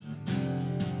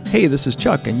Hey, this is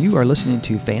Chuck, and you are listening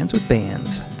to Fans with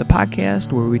Bands, the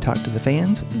podcast where we talk to the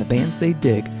fans and the bands they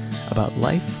dig about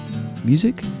life,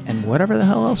 music, and whatever the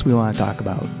hell else we want to talk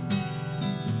about.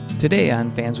 Today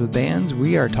on Fans with Bands,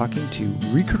 we are talking to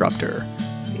Recorruptor,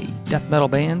 a death metal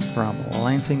band from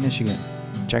Lansing, Michigan.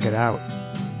 Check it out.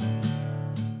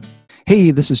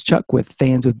 Hey, this is Chuck with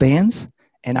Fans with Bands,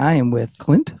 and I am with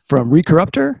Clint from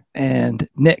Recorruptor and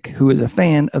Nick, who is a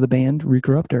fan of the band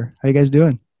Recorruptor. How you guys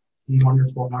doing?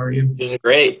 Wonderful. How are you? Doing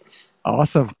great.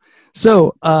 Awesome.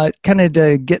 So, kind of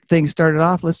to get things started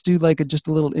off, let's do just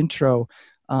a little intro.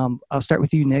 I'll start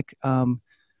with you, Nick. Tell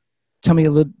me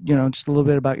a little, just a little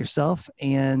bit about yourself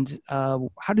and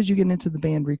how did you get into the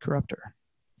band Recorruptor?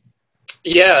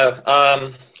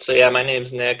 My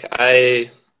name's Nick. I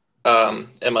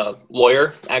am a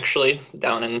lawyer, actually,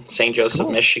 down in St. Joseph,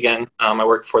 Cool. Michigan. I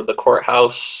work for the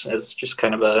courthouse as just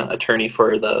kind of an attorney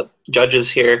for the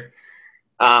judges here.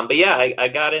 I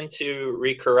got into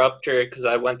Recorruptor because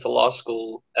I went to law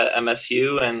school at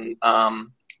MSU, and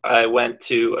I went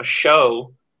to a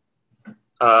show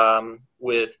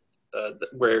with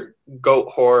where Goat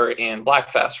Whore and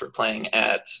Blackfast were playing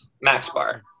at Max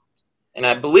Bar. And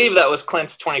I believe that was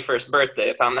Clint's 21st birthday,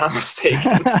 if I'm not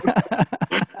mistaken.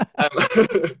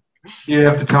 You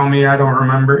have to tell me. I don't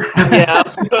remember. Yeah,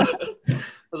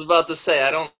 I was about to say,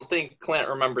 I don't think Clint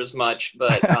remembers much,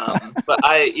 but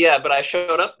I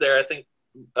showed up there. I think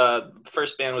the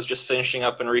first band was just finishing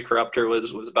up and Recorruptor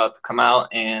was about to come out,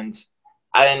 and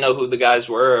I didn't know who the guys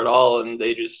were at all, and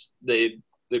they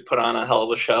put on a hell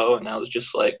of a show, and I was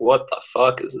just like, what the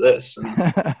fuck is this? And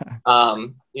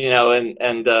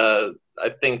I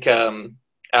think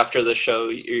after the show,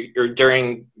 you're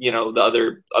during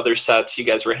the other sets, you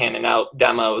guys were handing out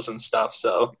demos and stuff,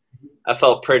 so I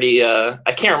felt pretty. I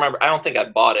can't remember. I don't think I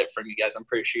bought it from you guys. I'm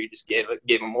pretty sure you just gave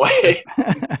them away.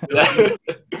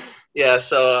 Yeah.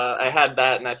 So I had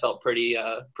that, and I felt pretty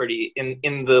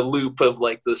in the loop of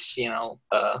this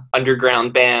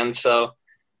underground band. So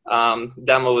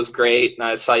demo was great, and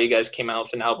I saw you guys came out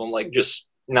with an album just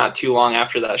not too long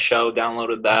after that show.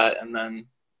 Downloaded that, and then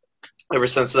ever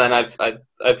since then I've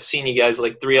seen you guys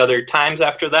 3 other times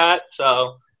after that.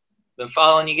 So been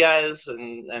following you guys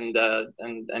and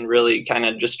really kind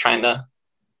of just trying to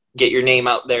get your name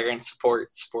out there and support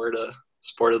of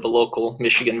the local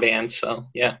Michigan bands. So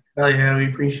yeah. Oh yeah, we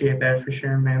appreciate that for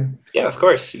sure, man. Yeah, of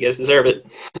course, you guys deserve it.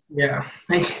 Yeah,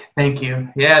 thank you.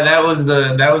 Yeah, that was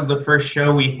the first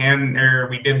show we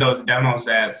did those demos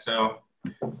at. So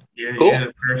you're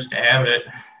the first to have it.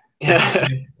 Yeah.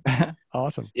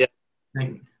 Awesome. Yeah.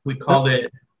 We called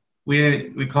it.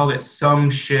 We called it Some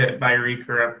Shit by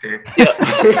Recorruptor. Yeah.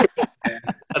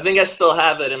 I think I still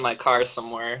have it in my car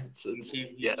somewhere.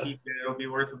 Keep it. It'll be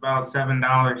worth about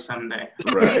 $7 someday.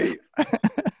 Right.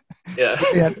 Yeah.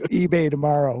 At eBay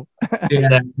tomorrow.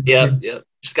 Yeah.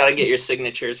 Just got to get your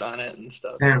signatures on it and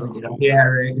stuff. There we go. Yeah,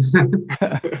 right.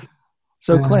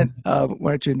 So Clint, why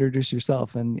don't you introduce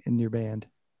yourself and your band?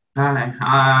 Hi.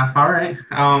 All right.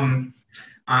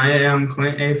 I am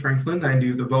Clint A. Franklin. I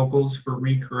do the vocals for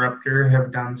Recorruptor,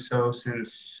 have done so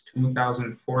since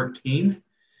 2014.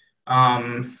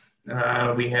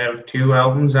 We have 2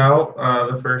 albums out.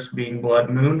 The first being Blood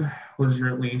Moon was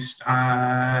released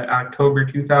October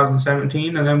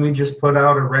 2017, and then we just put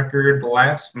out a record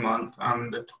last month on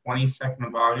the 22nd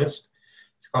of August.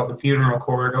 It's called The Funeral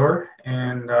Corridor,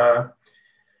 and a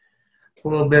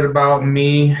little bit about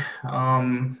me.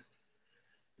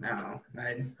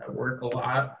 I work a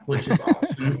lot, which is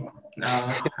awesome.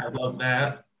 I love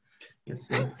that. It's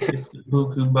the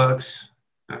buku bucks.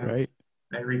 Right.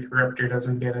 That Recorruptor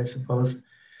doesn't get, I suppose.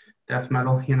 Death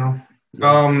metal, Yeah.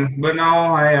 But no,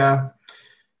 I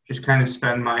just kind of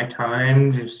spend my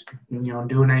time just,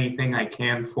 doing anything I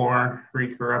can for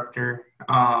Recorruptor.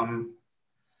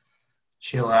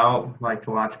 Chill out, like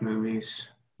to watch movies.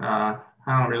 I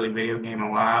don't really video game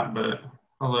a lot, but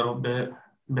a little bit.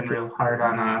 Been real hard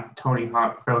on Tony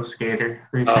Hawk Pro Skater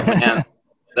recently. Oh man,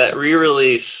 that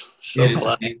re-release, so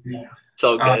clever,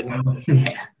 so good. Not a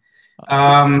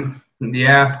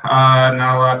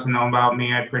lot to know about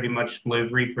me. I pretty much live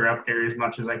Recorruptor as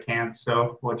much as I can.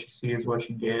 So what you see is what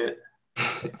you get.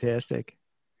 Fantastic.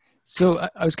 So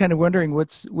I was kind of wondering,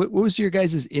 what was your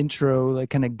guys' intro,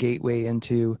 kind of gateway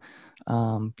into,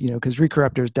 because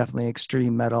Recorruptor is definitely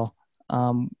extreme metal.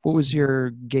 What was your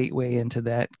gateway into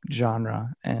that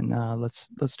genre? And let's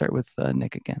start with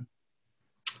Nick again.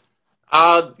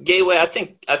 Gateway. I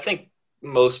think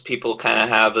most people kind of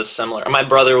have a similar. My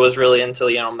brother was really into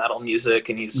metal music,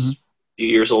 and he's a few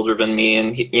years older than me,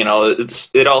 and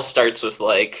it all starts with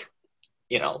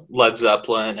Led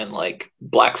Zeppelin and like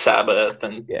Black Sabbath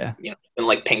and Yeah. and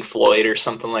like Pink Floyd or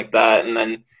something like that, and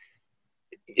then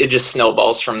it just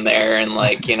snowballs from there. And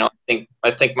like I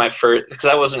think my first, because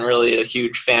I wasn't really a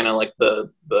huge fan of like the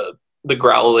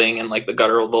growling and like the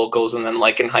guttural vocals, and then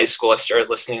like in high school I started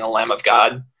listening to Lamb of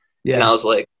God, and I was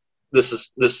like, this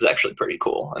is actually pretty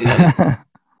cool. And then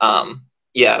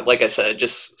like I said, it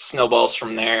just snowballs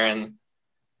from there. And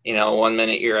 1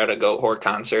 minute you're at a Goat Horde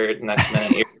concert, next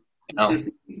minute you're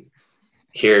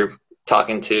here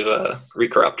talking to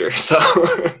Recorruptor. So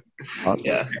Awesome.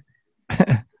 Yeah.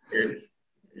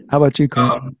 How about you,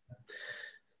 Clint?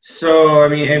 So I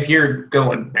mean, if you're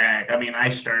going back, I mean, I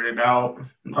started out.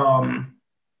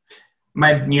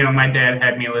 My dad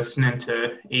had me listening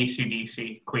to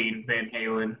AC/DC, Queen, Van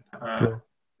Halen, Cool.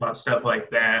 about stuff like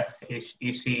that.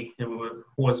 AC/DC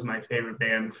was my favorite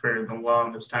band for the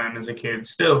longest time as a kid.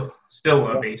 Still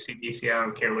love AC/DC. I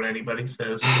don't care what anybody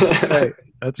says. Right.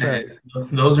 That's right.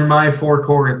 Those are my 4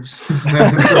 chords.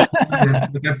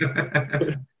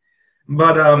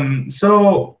 But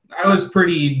so I was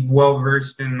pretty well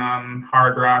versed in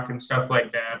hard rock and stuff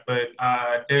like that, but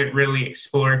didn't really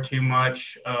explore too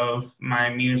much of my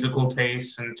musical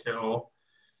tastes until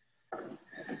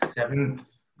 7th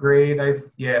grade.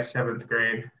 7th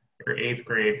grade or 8th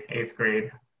grade. 8th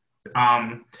grade.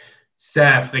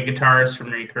 Seth, the guitarist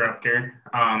from Recorruptor,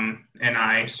 and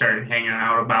I started hanging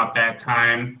out about that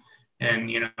time. And,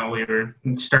 we were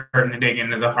starting to dig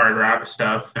into the hard rock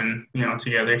stuff and,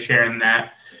 together sharing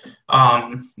that.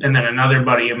 And then another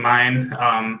buddy of mine,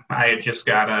 I had just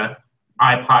got a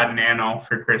iPod Nano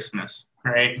for Christmas,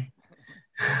 right?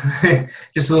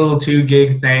 Just a little 2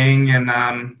 gig thing. And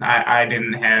I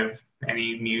didn't have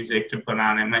any music to put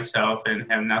on it myself and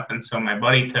have nothing. So my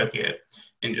buddy took it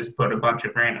and just put a bunch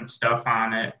of random stuff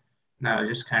on it. And I was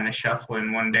just kind of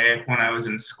shuffling one day when I was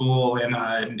in school, and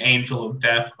an Angel of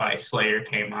Death by Slayer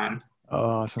came on. Oh,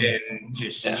 awesome. And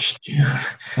just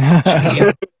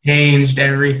changed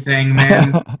everything,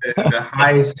 man. The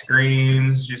high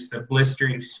screams, just the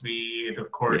blistering speed,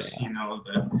 of course,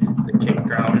 the kick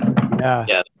drum. Yeah.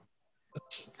 Yeah.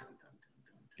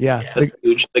 That's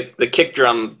huge. The kick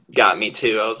drum got me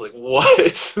too. I was like,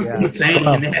 what? Yeah. Insane.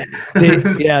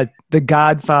 The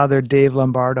Godfather, Dave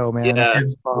Lombardo, man. Yeah.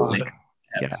 Absolutely.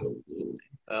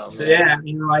 Oh, So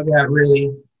I got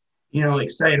really,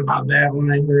 excited about that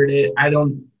when I heard it. I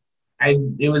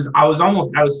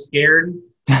was scared,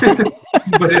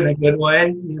 but in a good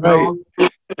way, Right.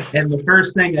 And the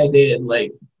first thing I did,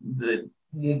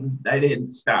 I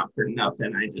didn't stop for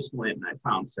nothing. I just went and I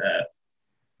found Seth.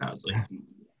 I was like, you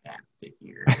have to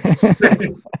hear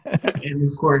it. And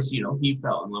of course, he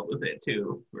fell in love with it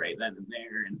too, right then and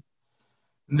there. And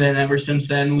then ever since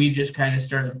then, we just kind of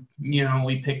started,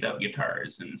 we picked up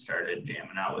guitars and started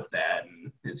jamming out with that, and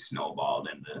it snowballed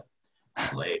into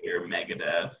Slayer,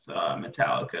 Megadeth,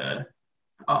 Metallica.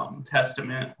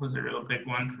 Testament was a real big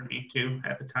one for me too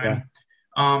at the time.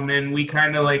 And we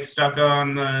kind of stuck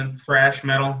on the thrash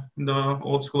metal, the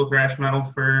old school thrash metal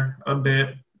for a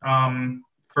bit.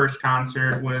 First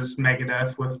concert was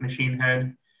Megadeth with Machine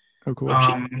Head. Oh, cool.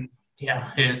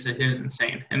 It is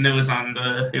insane. And it was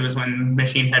when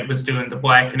Machine Head was doing the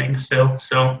Blackening still.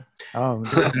 So it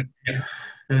was a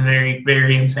very,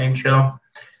 very insane show.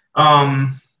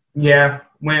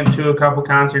 Went to a couple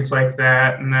concerts like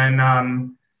that. And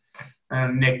then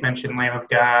Nick mentioned Lamb of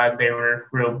God. They were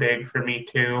real big for me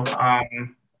too.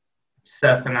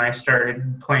 Seth and I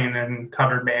started playing in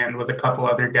cover band with a couple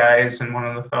other guys, and one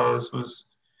of the fellows was,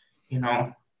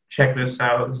 check this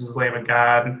out, this is Lamb of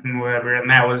God and whatever. And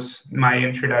that was my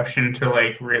introduction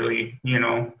to really,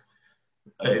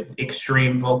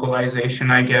 extreme vocalization,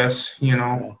 I guess,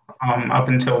 up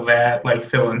until that,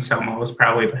 Phil Anselmo was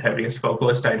probably the heaviest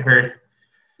vocalist I'd heard.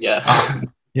 Yeah.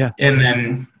 And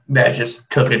then that just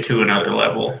took it to another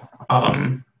level.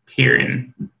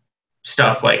 Hearing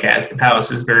stuff like As the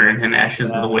Palaces Burn and Ashes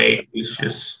of the Wake was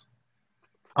just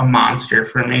a monster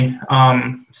for me.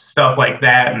 Stuff like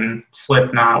that, and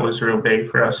Slipknot was real big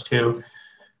for us too.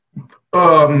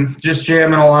 Just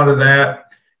jamming a lot of that.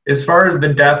 As far as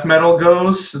the death metal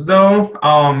goes, though,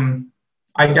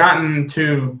 I got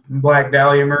into Black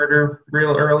Dahlia Murder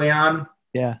real early on.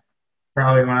 Yeah.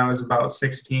 Probably when I was about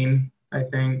 16, I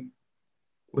think,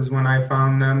 was when I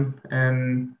found them.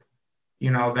 And,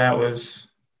 that was...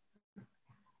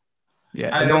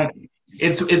 Yeah. I don't...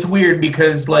 It's weird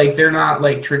because, they're not,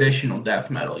 traditional death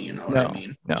metal, what I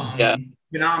mean? No.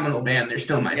 Phenomenal band. They're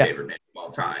still my favorite band of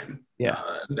all time. Yeah.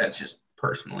 That's just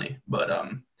personally. But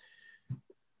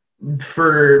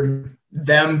for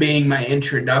them being my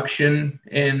introduction,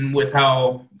 and with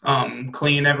how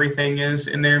clean everything is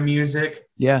in their music.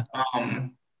 Yeah.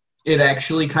 It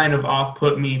actually kind of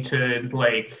off-put me to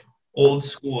like old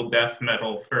school death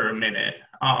metal for a minute.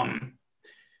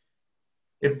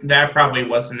 That probably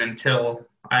wasn't until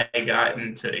I got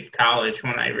into college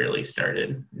when I really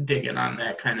started digging on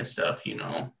that kind of stuff,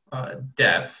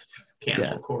 Death,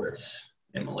 Cannibal Corpse,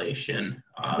 Immolation.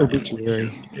 Obituary.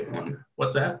 Immolation's a good one.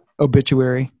 What's that?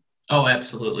 Obituary. Oh,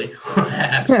 absolutely.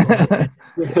 Absolutely.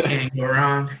 Can't go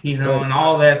wrong, and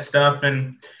all that stuff.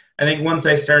 And I think once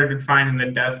I started finding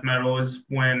the death metal is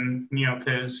when,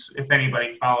 because if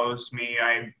anybody follows me,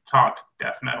 I talk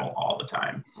death metal all the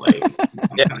time. Like,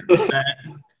 100%.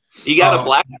 You got a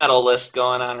black metal list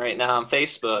going on right now on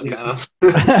Facebook. Yeah.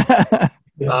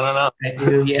 I don't know. I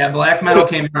do. Yeah, black metal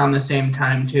came around the same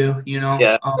time too,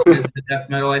 Yeah. As the death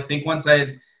metal. I think once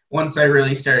I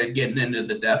really started getting into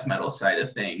the death metal side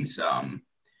of things,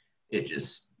 it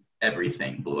just,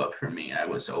 everything blew up for me. I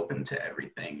was open to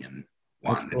everything and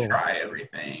wanted to try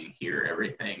everything, hear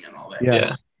everything, and all that.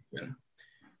 Yeah. And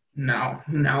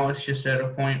now it's just at a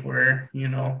point where,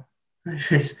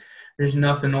 there's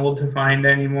nothing old to find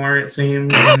anymore, it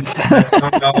seems. And I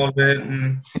found all of it,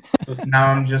 and now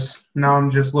I'm just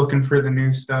looking for the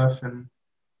new stuff and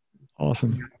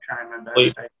awesome. Trying my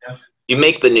best, I guess. You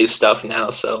make the new stuff now,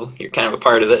 so you're kind of a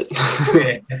part of it.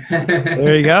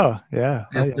 There you go. Yeah.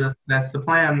 That's the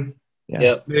plan. Yeah.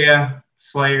 Yep. Yeah.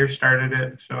 Slayer started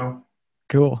it, so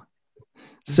cool.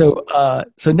 So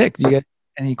Nick, do you got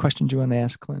any questions you want to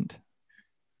ask Clint?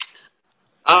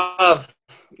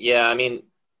 Yeah, I mean,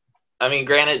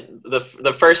 granted,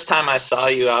 the first time I saw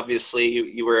you, obviously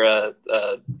you were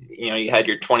you had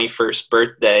your 21st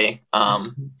birthday.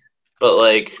 But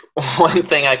like one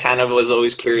thing I kind of was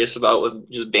always curious about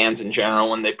with just bands in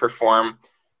general when they perform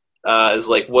is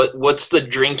like what's the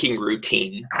drinking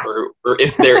routine, or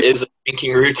if there is a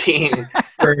drinking routine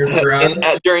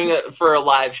for a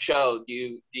live show.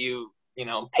 Do you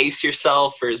pace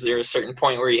yourself, or is there a certain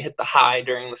point where you hit the high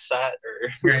during the set? Or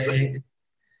right.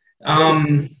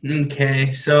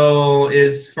 Okay, so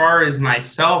as far as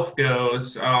myself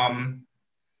goes,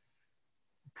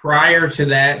 prior to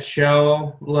that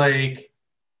show, like,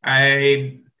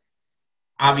 I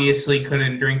obviously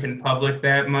couldn't drink in public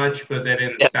that much, but that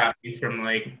didn't stop me from,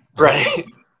 like, right.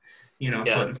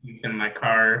 Putting things in my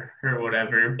car or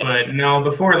whatever. Yeah. But no,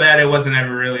 before that, it wasn't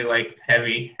ever really, like,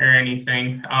 heavy or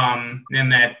anything.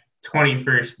 And that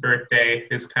 21st birthday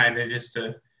is kind of just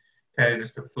a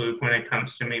fluke when it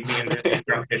comes to me being really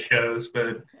drunk at shows.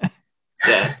 But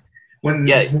yeah.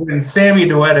 When Sammy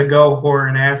Duetta Go Whore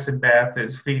and Acid Bath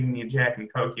is feeding you Jack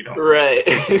and Coke, you don't. Right.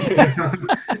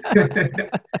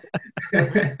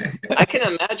 I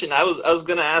can imagine. I was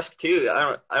gonna ask too.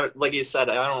 I like you said.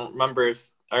 I don't remember if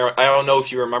I don't know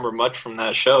if you remember much from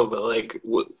that show, but like,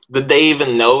 did they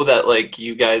even know that like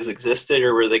you guys existed,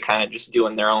 or were they kind of just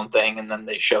doing their own thing and then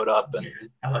they showed up? And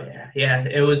oh yeah.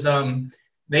 It was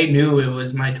they knew it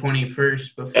was my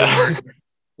 21st before,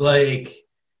 like.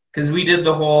 Because we did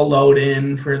the whole load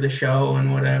in for the show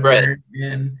and whatever. Right.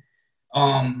 And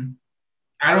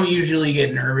I don't usually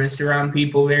get nervous around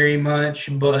people very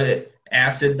much, but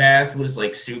Acid Bath was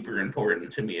like super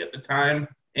important to me at the time.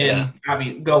 And I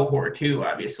mean, Go Whore too,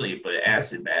 obviously, but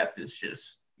Acid Bath is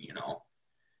just,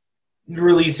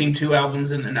 releasing 2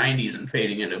 albums in the 90s and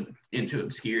fading into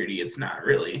obscurity. It's not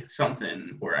really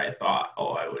something where I thought,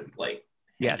 I would like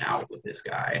hang out with this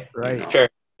guy. Right. Sure.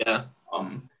 Yeah.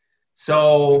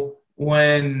 So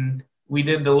when we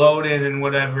did the load in and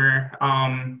whatever,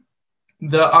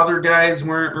 the other guys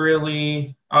weren't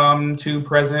really too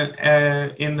present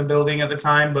in the building at the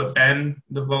time, but Ben,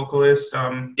 the vocalist,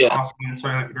 also in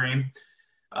Silent Green,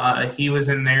 he was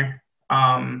in there.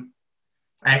 I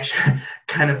actually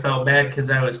kind of felt bad because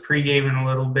I was pre-gaming a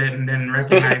little bit and didn't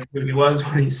recognize who he was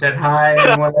when he said hi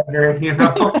and whatever,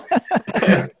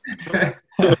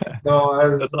 So I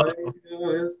was like,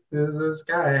 who's this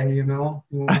guy, He wants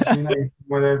to be nice,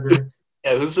 whatever.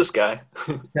 Yeah, who's this guy?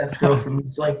 That girl from,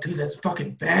 like, dude, that's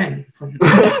fucking Ben. From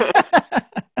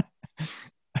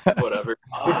Whatever.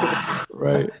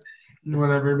 Right.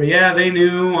 Whatever. But yeah, they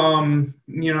knew,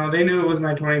 they knew it was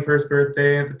my 21st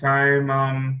birthday at the time.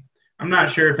 I'm not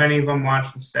sure if any of them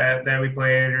watched the set that we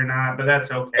played or not, but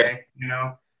that's okay,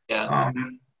 Yeah.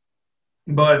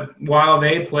 But while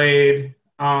they played,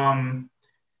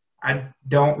 I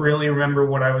don't really remember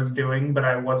what I was doing, but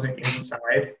I wasn't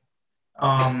inside.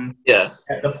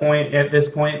 At this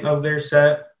point of their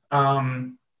set.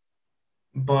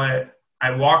 But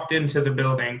I walked into the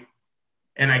building,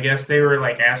 and I guess they were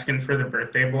like asking for the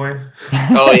birthday boy.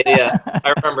 Oh yeah,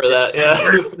 I remember that.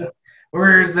 Yeah.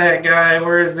 where's that guy?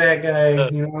 Where's that guy?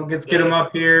 You know, let's get him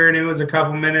up here. And it was a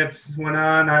couple minutes went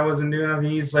on. I wasn't doing nothing.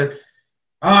 He's like,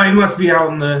 oh, he must be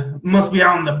out in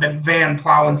the van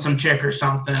plowing some chick or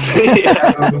something.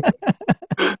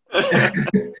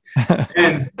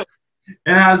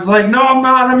 And I was like, no, I'm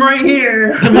not. I'm right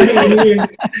here.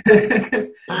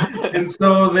 And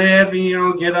so they had me,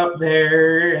 get up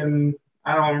there, and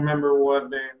I don't remember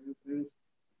what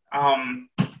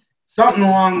something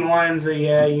along the lines of,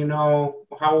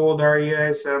 how old are you?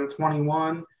 I said, I'm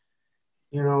 21.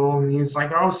 And he's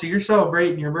like, oh, so you're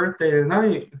celebrating your birthday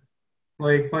tonight,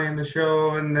 like playing the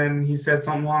show. And then he said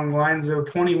something along the lines of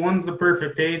 21's the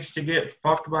perfect age to get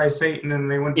fucked by Satan.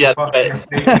 And they went to fuck by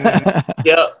Satan.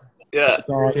 Yeah. That's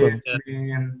awesome.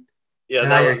 And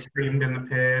I screamed in the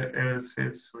pit. It was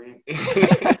sweet.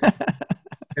 It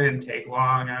didn't take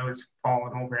long. I was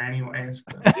falling over anyways.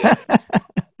 But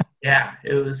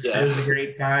it was a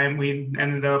great time. We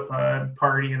ended up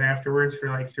partying afterwards for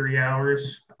like 3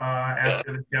 hours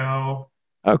after the show.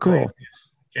 Oh, cool. Like,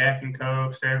 Jack and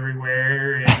Cokes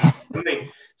everywhere. And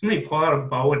somebody pulled out a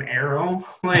bow and arrow.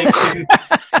 Like,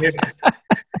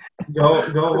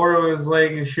 Gohor was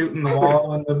like shooting the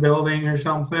wall in the building or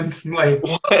something. Like,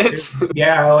 what?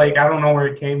 Like I don't know where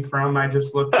it came from. I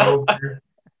just looked over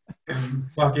and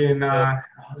fucking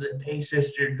was it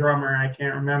bassist or drummer? I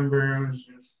can't remember. It was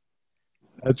just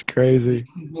that's crazy.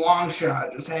 Long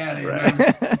shot, just had it.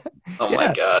 Right. Oh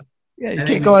my god. Yeah, you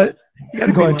can't go. You got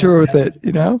to go on tour with it,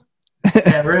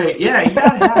 Yeah, right. Yeah, you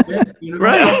gotta have it.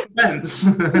 Right.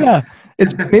 Yeah,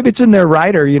 maybe it's in their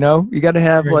rider. You got to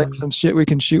have like some shit we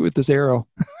can shoot with this arrow.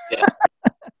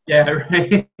 Yeah,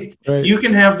 right. You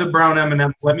can have the brown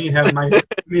M&Ms. Let me have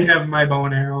my bow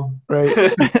and arrow. Right.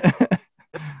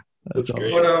 That's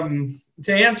great. But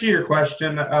to answer your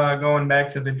question, going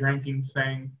back to the drinking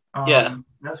thing,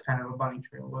 that's kind of a bunny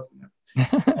trail, wasn't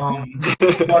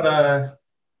it? But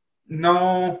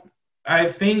no, I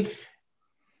think.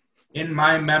 In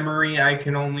my memory, I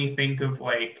can only think of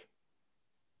like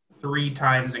 3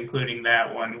 times, including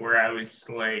that one, where I was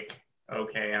like,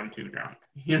 okay, I'm too drunk,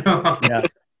 Yeah.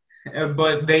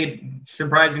 But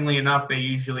surprisingly enough, they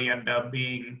usually end up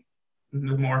being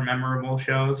the more memorable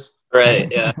shows.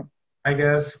 Right, yeah. I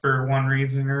guess, for one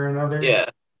reason or another. Yeah.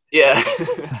 Yeah.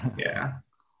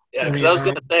 Yeah, because I was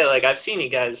going to say, like, I've seen you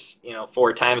guys,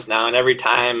 4 times now, and every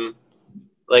time,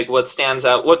 like, what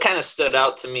kind of stood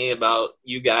out to me about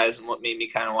you guys and what made me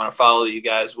kind of want to follow you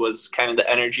guys was kind of the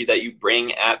energy that you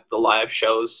bring at the live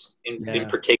shows in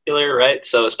particular, right?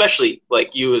 So especially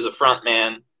like you as a front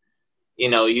man,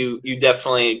 you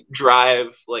definitely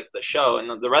drive like the show, and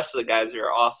the rest of the guys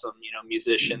are awesome,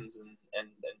 musicians and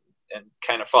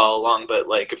kind of follow along. But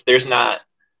like, if there's not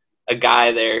a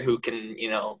guy there who can,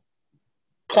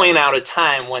 point out a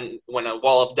time when a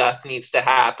wall of death needs to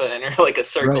happen, or like a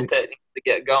circle pit needs to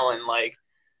get going, like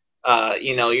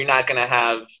you're not going to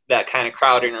have that kind of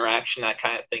crowd interaction. That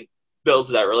kind of thing builds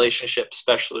that relationship,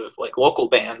 especially with like local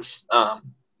bands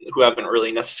who haven't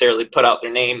really necessarily put out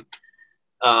their name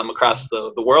across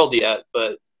the world yet.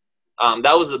 But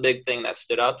that was a big thing that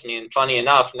stood out to me. And funny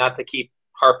enough, not to keep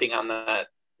harping on that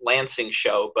Lansing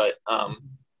show, but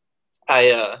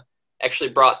I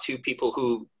actually brought 2 people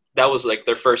who that was like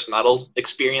their first metal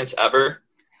experience ever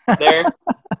there.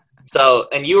 So,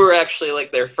 and you were actually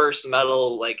like their first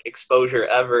metal like exposure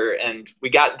ever. And we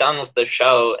got done with the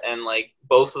show, and like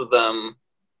both of them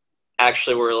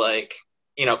actually were like,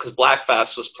 because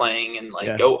Blackfast was playing, and like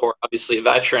Gohor, obviously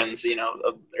veterans,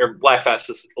 or Blackfast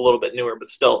is a little bit newer, but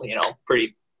still,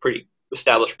 pretty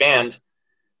established band.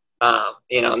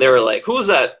 And they were like, who was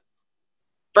that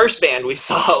first band we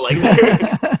saw? Like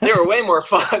they were way more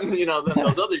fun, than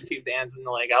those other 2 bands. And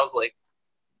like, I was like,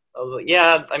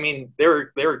 yeah, I mean, they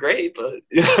were great, but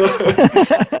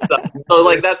so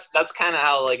like that's kind of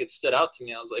how like it stood out to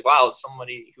me. I was like, wow,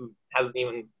 somebody who hasn't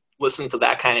even listened to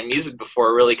that kind of music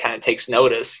before really kind of takes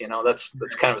notice.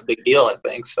 That's kind of a big deal, I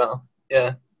think. So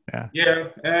yeah. Yeah,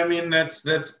 I mean that's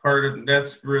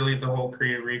really the whole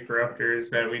Creative Recorruptor, is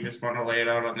that we just want to lay it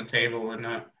out on the table and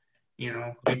not.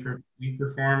 We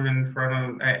perform in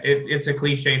front of, it's a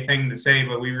cliche thing to say,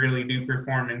 but we really do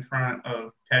perform in front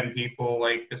of 10 people,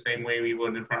 like the same way we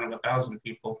would in front of 1,000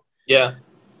 people. Yeah.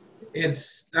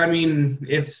 It's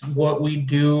what we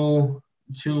do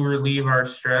to relieve our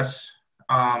stress,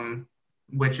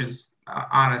 which is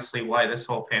honestly why this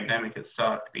whole pandemic has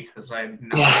sucked, because I have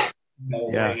no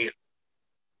way.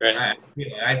 Right.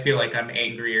 I feel like I'm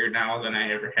angrier now than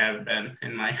I ever have been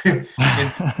in my entire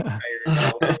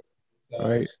life. So,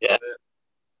 right. Yeah.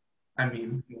 I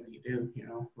mean, what do you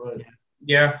do, But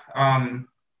yeah.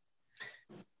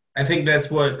 I think that's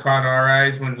what caught our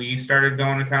eyes when we started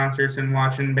going to concerts and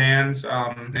watching bands,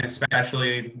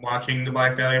 especially watching the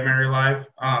Black Dahlia Mary live.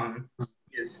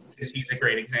 Is he's a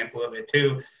great example of it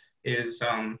too. Is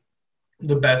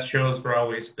the best shows were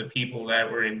always the people that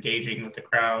were engaging with the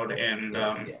crowd and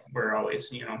were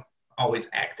always, always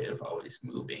active, always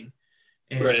moving.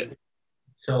 And Right.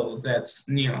 so that's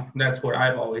what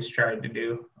I've always tried to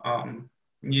do.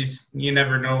 You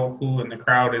never know who in the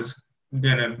crowd is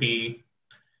gonna be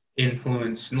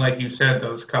influenced. And like you said,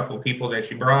 those couple people that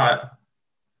you brought,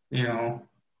 Yeah.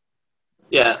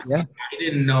 I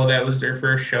didn't know that was their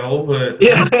first show, but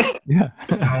Yeah.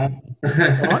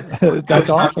 That's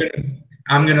awesome.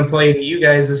 I'm gonna play to you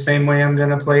guys the same way I'm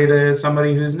gonna play to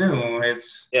somebody who's new.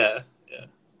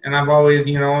 And I've always,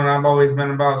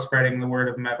 been about spreading the word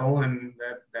of metal, and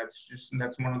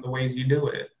that's one of the ways you do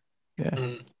it. Yeah.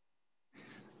 Mm.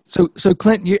 So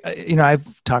Clint,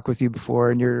 I've talked with you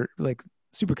before, and you're like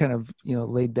super kind of,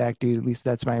 laid back dude. At least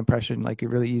that's my impression. Like,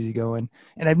 you're really easygoing,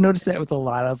 and I've noticed that with a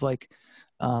lot of like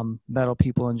metal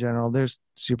people in general. They're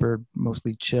super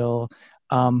mostly chill,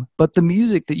 but the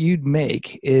music that you'd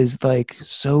make is like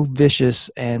so vicious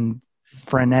and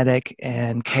frenetic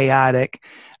and chaotic.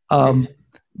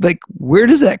 Like, where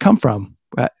does that come from?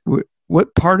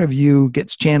 What part of you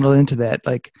gets channeled into that?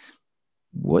 Like,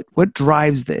 what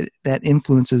drives that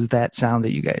influences that sound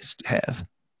that you guys have?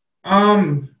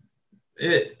 I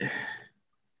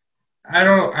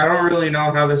don't really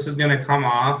know how this is gonna come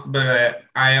off, but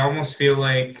I almost feel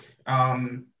like I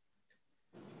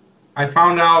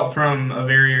found out from a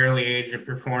very early age of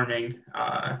performing,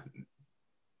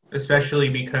 especially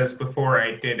because before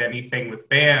I did anything with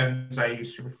bands, I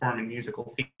used to perform in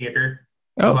musical theater.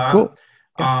 Oh, cool.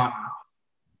 Yeah.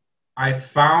 I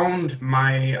found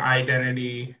my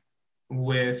identity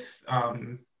with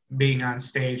being on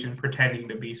stage and pretending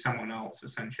to be someone else,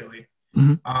 essentially.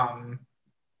 Mm-hmm.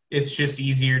 It's just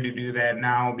easier to do that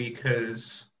now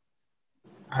because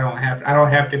I don't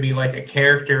have to be like a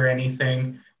character or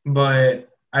anything, but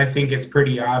I think it's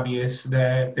pretty obvious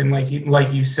that, and like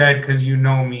you said, because you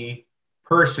know me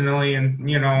personally and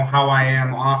you know how I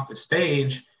am off the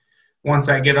stage. Once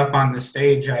I get up on the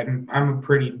stage, I'm a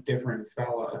pretty different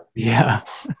fella. Yeah.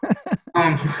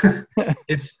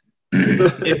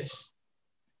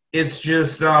 It's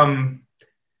just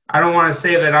I don't want to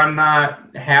say that I'm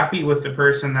not happy with the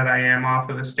person that I am off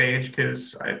of the stage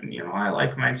because I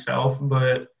like myself,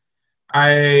 but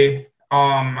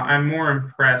I'm more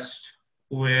impressed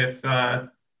with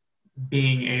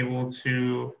being able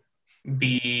to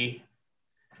be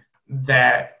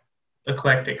that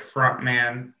eclectic front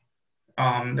man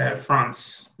that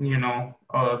fronts, a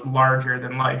larger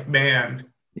than life band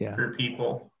for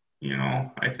people.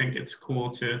 I think it's cool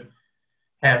to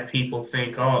have people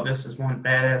think, oh, this is one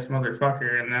badass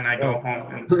motherfucker, and then I go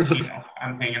home and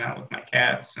I'm hanging out with my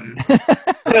cats and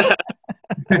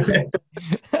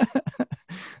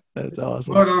That's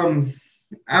awesome. But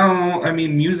I don't know. I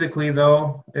mean, musically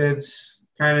though, it's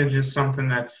kind of just something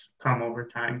that's come over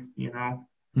time.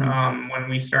 Mm-hmm. When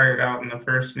we started out in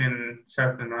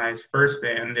Seth and I's first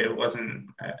band, it wasn't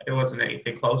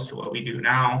anything close to what we do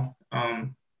now.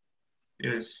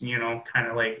 It was kind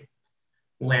of like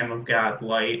Lamb of God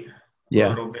light, a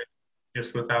little bit,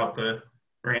 just without the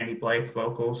Randy Blythe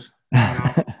vocals.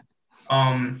 And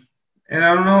I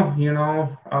don't know,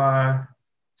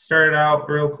 started out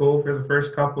real cool for the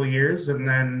first couple of years, and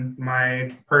then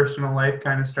my personal life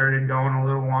kind of started going a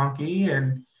little wonky,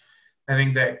 and I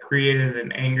think that created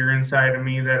an anger inside of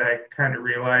me that I kind of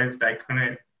realized I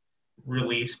couldn't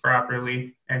release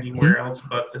properly anywhere else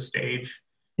but the stage.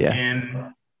 Yeah.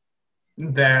 And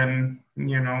then,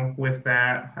 with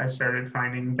that, I started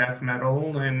finding death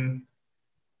metal and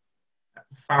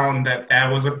found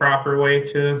that was a proper way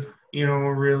to,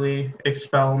 really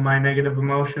expel my negative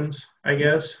emotions, I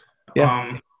guess.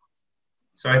 Yeah.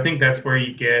 So I think that's where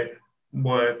you get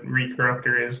what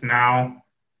Recorruptor is now.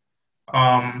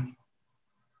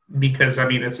 Because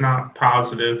it's not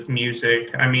positive music.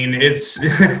 It's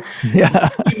yeah.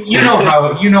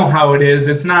 you know how it is.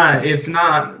 It's not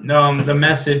the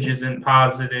message isn't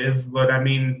positive, but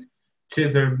to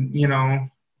the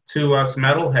to us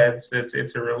metalheads,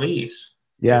 it's a release.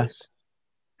 Yeah.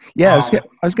 Yeah, I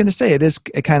was going to say it is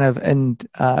a kind of, and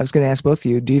I was going to ask both of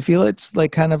you, do you feel it's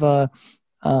like kind of a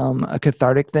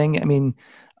cathartic thing?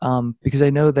 Because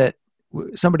I know that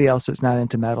somebody else that's not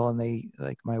into metal, and they,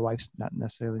 like, my wife's not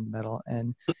necessarily into metal,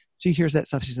 and she hears that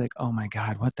stuff, she's like, oh my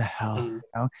God, what the hell?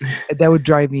 That would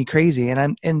drive me crazy.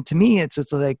 And to me,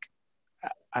 it's like,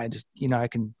 I just, I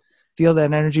can feel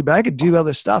that energy, but I could do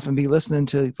other stuff and be listening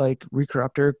to like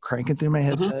Recorruptor cranking through my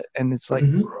headset, and it's like,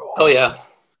 oh yeah.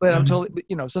 but I'm totally,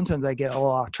 sometimes I get a little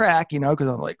off track, because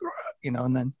I'm like,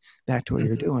 and then back to what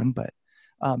you're doing. But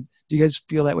do you guys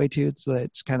feel that way too?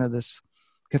 It's kind of this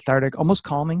cathartic, almost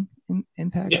calming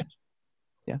impact.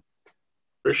 Yeah,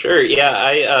 for sure. Yeah,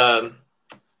 I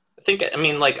think,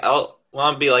 like I'll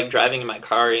be like driving in my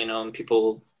car, and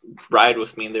people ride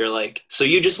with me, and they're like, so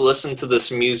you just listen to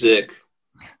this music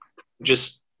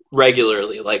just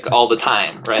regularly, like all the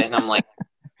time, right? And I'm like,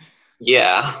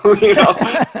 yeah,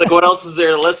 like what else is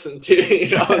there to listen to?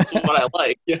 It's what I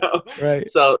like, Right.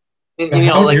 So, and,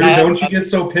 don't you get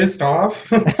so pissed off?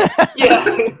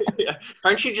 yeah.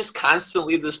 Aren't you just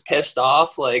constantly this pissed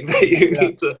off, like that you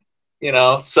need to,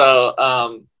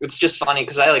 So it's just funny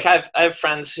because I have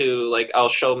friends who like I'll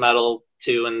show metal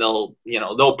to, and they'll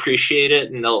appreciate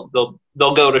it, and they'll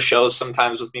go to shows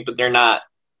sometimes with me, but they're not,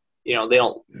 they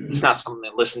don't. It's not something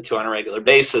they listen to on a regular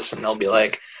basis, and they'll be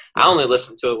like, I only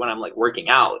listen to it when I'm like working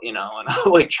out, and I'm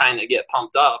like trying to get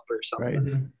pumped up or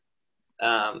something.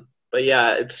 Right. But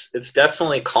yeah, it's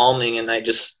definitely calming, and it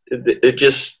just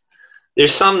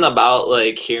there's something about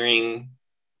like hearing,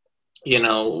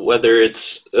 whether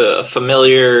it's a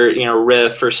familiar,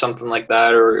 riff or something like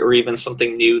that, or even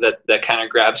something new that kind of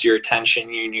grabs your attention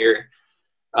in your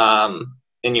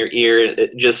ear.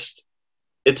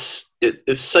 It's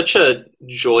such a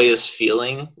joyous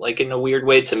feeling, like in a weird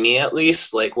way to me, at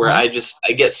least, like where I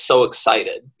get so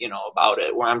excited, about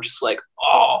it, where I'm just like,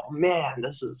 oh man,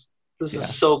 this is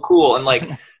so cool. And like,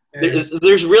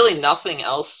 there's really nothing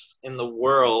else in the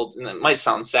world, and it might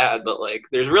sound sad, but like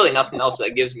there's really nothing else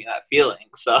that gives me that feeling.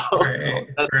 So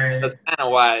that's kind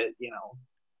of why,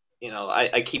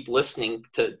 I keep listening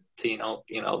to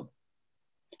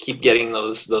keep getting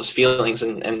those feelings,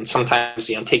 and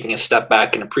sometimes, taking a step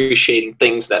back and appreciating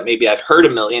things that maybe I've heard a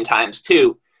million times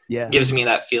too, gives me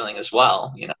that feeling as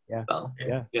well, Yeah. So,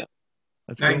 yeah.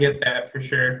 That's cool. I get that for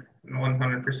sure.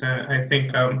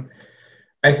 100%.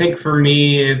 I think for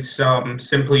me, it's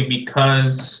simply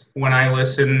because when I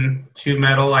listen to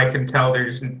metal, I can tell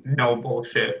there's no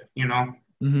bullshit,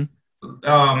 Mm-hmm.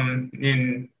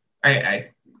 And I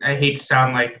hate to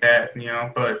sound like that,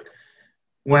 but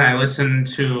when I listen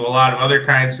to a lot of other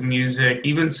kinds of music,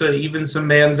 even some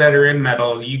bands that are in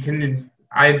metal,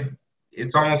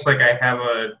 it's almost like I have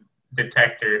a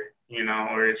detector,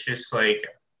 or it's just like,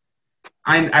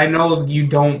 I know you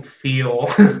don't feel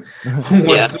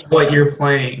what you're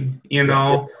playing,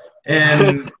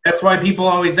 and that's why people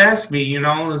always ask me,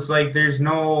 it's like they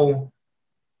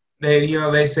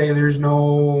say there's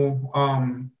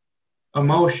no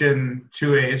emotion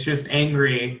to it. It's just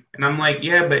angry, and I'm like,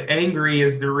 yeah, but angry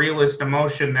is the realest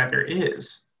emotion that there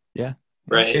is. Yeah,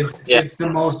 right. It's the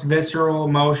most visceral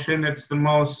emotion. It's the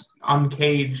most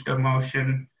uncaged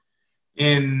emotion,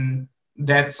 and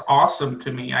that's awesome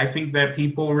to me. I think that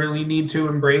people really need to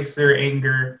embrace their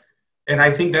anger, and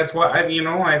I think that's why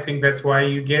I think that's why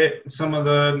you get some of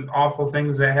the awful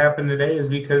things that happen today, is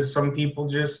because some people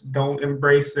just don't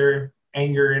embrace their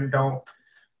anger and don't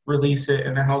release it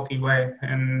in a healthy way.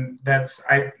 And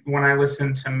when I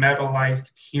listen to metal, I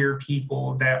hear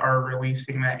people that are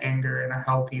releasing that anger in a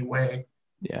healthy way.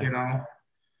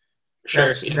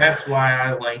 Sure. That's why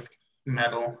I like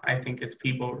metal. I think it's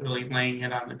people really laying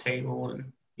it on the table,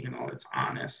 and it's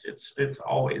honest. It's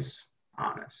always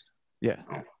honest. Yeah.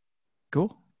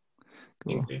 Cool.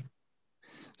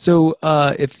 So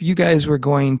if you guys were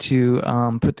going to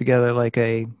put together like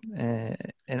an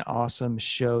awesome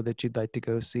show that you'd like to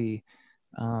go see,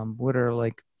 what are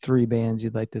like 3 bands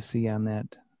you'd like to see on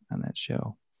that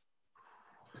show?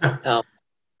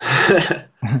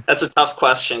 That's a tough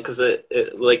question because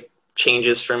it like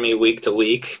changes for me week to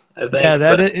week, I think.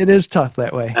 Yeah, it is tough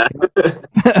that way.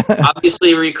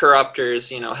 Obviously,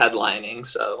 Recorruptors, headlining.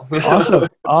 So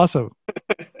awesome.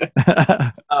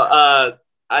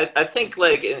 I think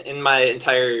like in my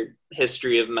entire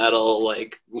history of metal,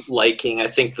 liking, I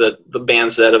think the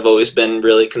bands that have always been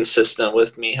really consistent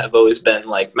with me have always been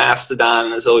like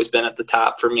Mastodon has always been at the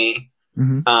top for me.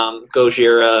 Mm-hmm.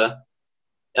 Gojira,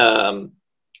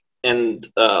 and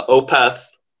Opeth,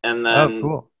 and then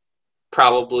cool.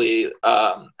 Probably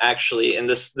actually, and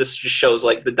this just shows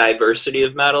like the diversity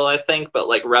of metal, I think, but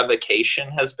like Revocation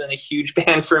has been a huge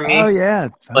band for me. Oh yeah,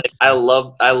 like I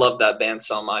love that band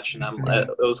so much, and it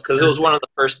was one of the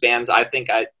first bands I think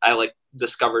I like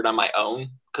discovered on my own,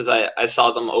 because I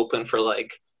saw them open for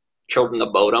like Children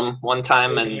of Bodom one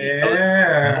time, and I was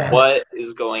like, what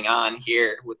is going on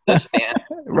here with this band?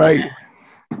 Right.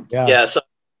 Yeah. So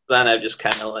then I've just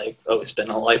kind of like always been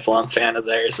a lifelong fan of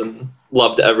theirs and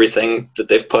loved everything that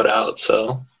they've put out.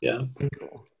 So yeah.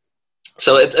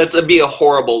 So it'd be a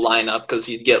horrible lineup because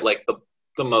you'd get like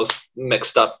the most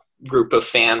mixed up group of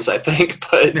fans, I think.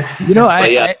 But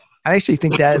I actually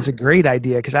think that is a great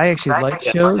idea because I actually like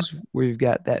shows where you've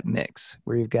got that mix,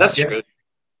 where you've got. That's true.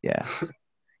 Yeah.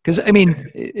 Because, I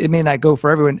mean, it may not go for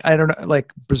everyone. I don't know,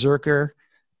 like Berserker,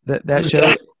 that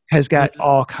show has got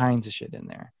all kinds of shit in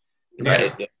there.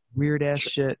 Right. Yeah. Weird ass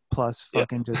shit plus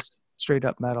fucking just straight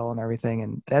up metal and everything.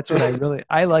 And that's what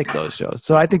I like those shows.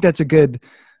 So I think that's a good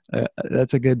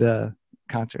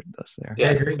concert list there.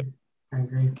 Yeah, I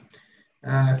agree.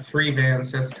 3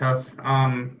 bands, that's tough.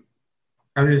 I'm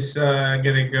just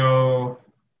gonna go.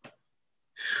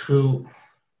 Shoot.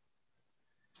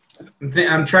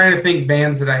 I'm trying to think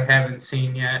bands that I haven't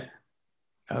seen yet.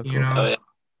 Oh, cool. You know,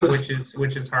 which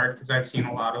is hard because I've seen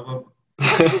a lot of them.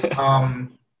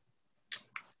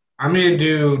 I'm gonna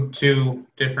do 2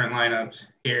 different lineups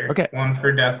here. Okay. One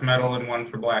for death metal and one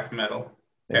for black metal.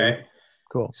 Okay.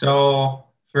 Cool. So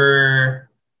for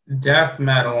death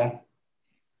metal,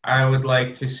 I would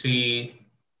like to see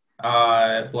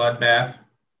Bloodbath.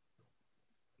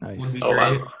 Nice. Would be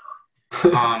great.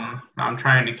 Wow. I'm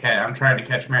trying to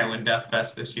catch Maryland Death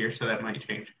Fest this year, so that might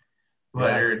change,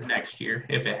 or next year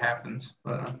if it happens.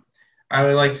 But I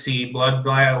would like to see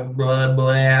Bloodbath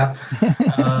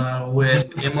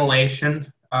with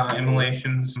Immolation.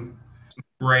 Immolation's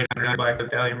right under Black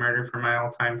Dahlia Murder for my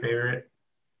all-time favorite.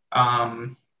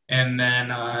 And then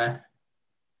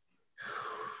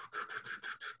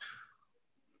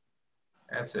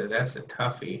that's a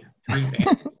toughie. 3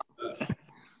 bands.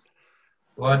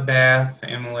 Bloodbath,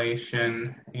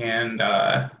 Immolation, and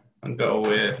I'll go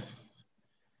with.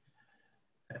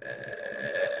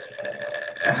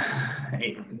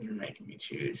 Hey, you're making me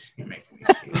choose. I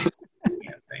can't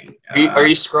think. Are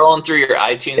you scrolling through your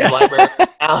iTunes library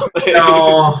now?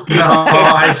 No,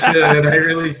 I should. I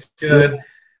really should.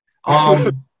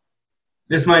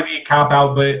 This might be a cop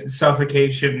out, but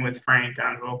Suffocation with Frank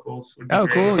on vocals would be great.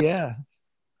 Cool, yeah.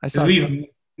 I saw.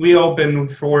 We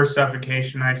opened for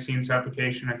Suffocation. I've seen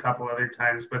Suffocation a couple other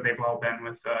times, but they've all been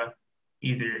with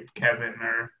either Kevin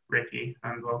or Ricky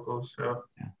on vocals. So,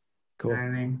 cool. I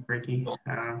think Ricky,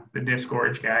 the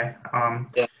Disgorge guy.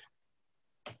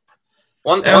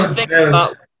 One thing I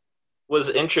thought was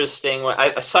interesting.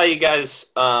 I saw you guys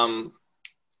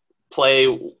play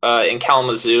in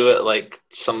Kalamazoo at like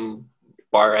some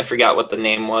bar. I forgot what the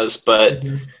name was, but.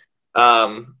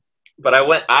 But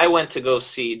I went to go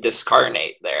see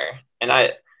Discarnate there, and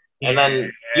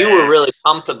then you were really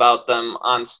pumped about them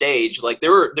on stage. Like there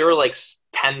were like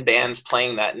 10 bands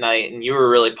playing that night, and you were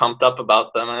really pumped up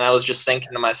about them. And I was just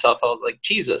thinking to myself, I was like,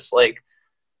 Jesus, like,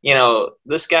 you know,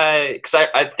 this guy, because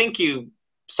I think you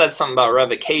said something about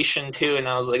Revocation too, and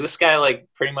I was like, this guy like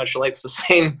pretty much likes the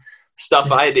same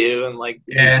stuff I do, and like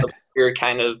these obscure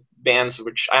kind of bands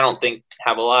which I don't think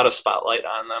have a lot of spotlight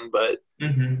on them, but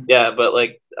but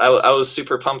like I was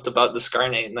super pumped about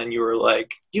Discarnate, and then you were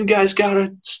like, you guys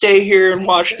gotta stay here and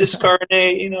watch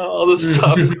Discarnate, you know, all this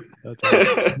stuff.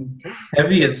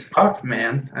 Heavy as fuck,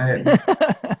 man.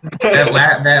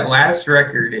 That last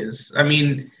record is, I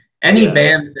mean, any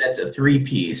band that's a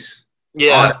 3-piece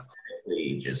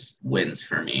automatically just wins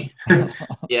for me. You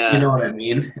know what I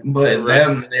mean? But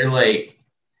them, they're like,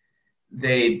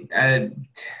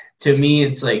 to me,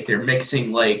 it's like they're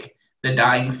mixing like the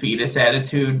Dying Fetus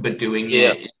attitude, but doing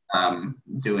it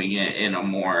in a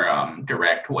more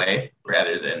direct way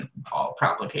rather than all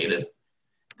complicated.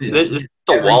 There's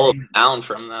a wall of sound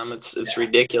from them. It's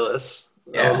ridiculous.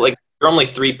 I was like, you're only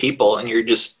 3 people, and you're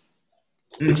just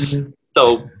it's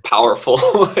so powerful.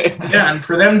 And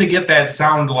for them to get that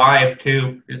sound live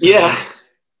too.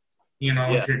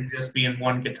 Should just be in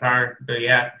one guitar, but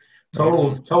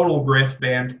total riff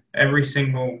band. Every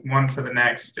single one to the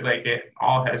next, like it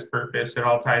all has purpose. It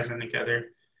all ties in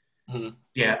together.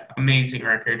 Amazing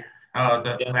record.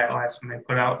 That last one they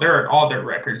put out, all their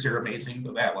records are amazing,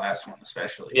 but that last one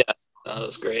especially. That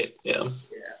was great.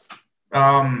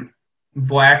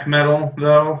 Black metal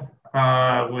though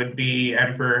would be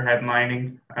Emperor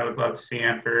headlining. I would love to see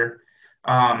Emperor.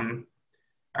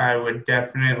 I would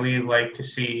definitely like to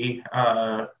see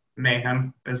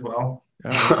Mayhem as well.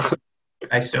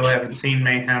 I still haven't seen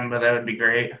Mayhem, but that would be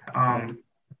great. And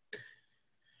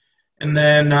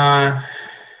then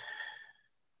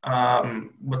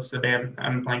what's the band?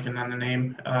 I'm blanking on the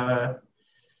name.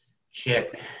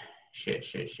 Shit.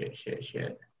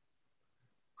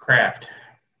 Craft.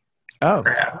 Oh,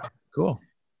 Craft. Cool.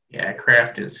 Yeah,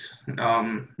 Craft is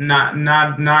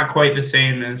not quite the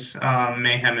same as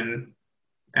Mayhem and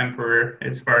Emperor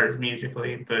as far as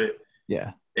musically, but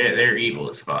they're evil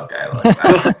as fuck. I like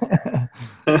that.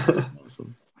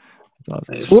 Awesome. That's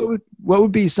awesome. So what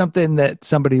would be something that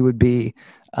somebody would be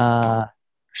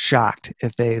shocked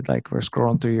if they like were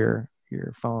scrolling through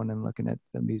your phone and looking at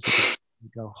the music. You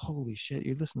go, holy shit,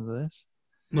 you listen to this?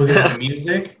 Looking at the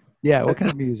music. Yeah, what kind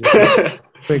of music?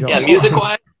 They go, Yeah, "Oh." music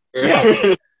wise.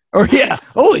 Yeah. Or yeah,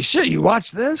 holy shit, you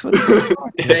watch this? What the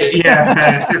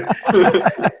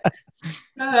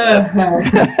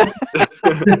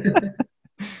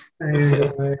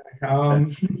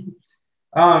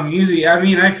Usually, I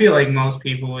mean, I feel like most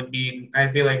people would be. I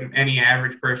feel like any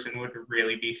average person would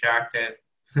really be shocked at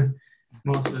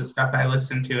most of the stuff I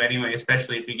listen to anyway.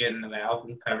 Especially if you get into the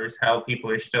album covers, how people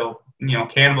are still,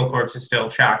 Cannibal Corpse is still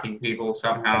shocking people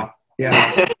somehow.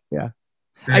 Yeah, yeah.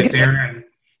 I guess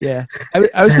yeah.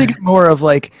 I was thinking more of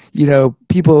like,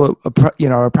 people,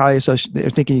 are probably they're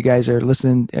thinking you guys are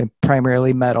listening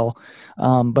primarily metal.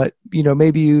 But,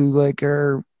 maybe you like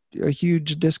are a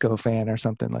huge disco fan or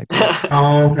something like that.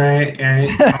 Oh, right.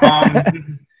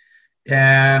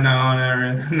 Yeah, no,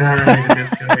 not really a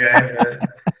disco guy, but,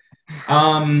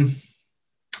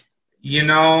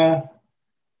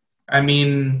 I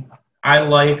mean, I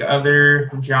like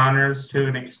other genres to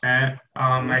an extent.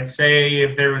 I'd say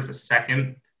if there was a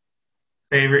second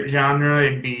favorite genre,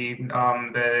 it'd be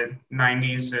the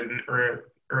 90s and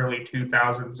early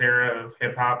 2000s era of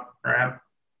hip hop rap.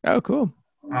 Oh, cool.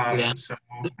 So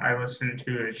I listened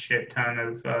to a shit ton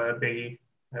of Biggie.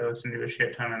 I listened to a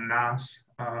shit ton of Nas,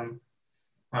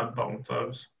 Bone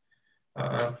Thugs,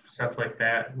 stuff like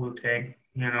that. Wu-Tang,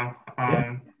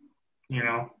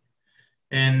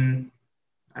 and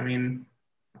I mean,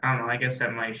 I don't know. I guess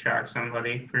that might shock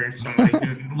somebody who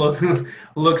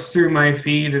looks through my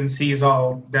feed and sees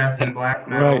all death and black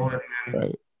metal,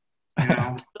 right.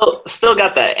 Still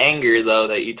got that anger though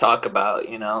that you talk about,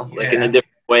 like in a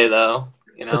different way though,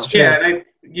 That's true. Yeah, and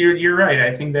you're right.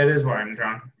 I think that is why I'm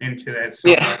drawn into that so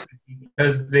much,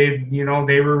 because they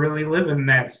were really living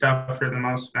that stuff for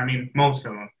most of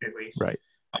them at least. Right.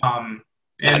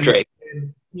 And Drake.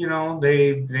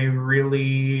 They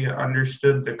really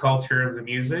understood the culture of the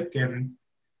music, and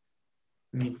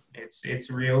it's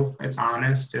real, it's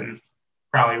honest, and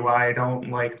probably why I don't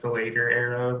like the later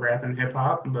era of rap and hip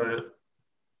hop, but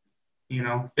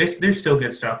there's still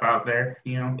good stuff out there.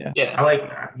 Yeah. I like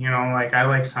that. I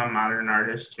like some modern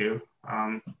artists too.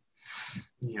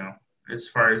 As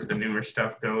far as the newer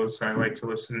stuff goes, I like to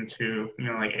listen to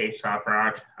like Aesop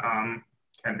Rock,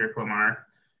 Kendrick Lamar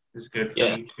is good for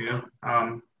me too.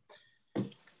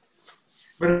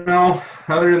 But no,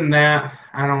 other than that,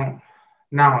 I don't.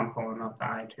 Now I'm pulling up the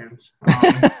iTunes.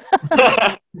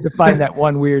 To find that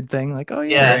one weird thing, like, oh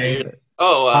yeah. Right.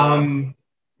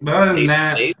 But other than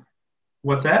that,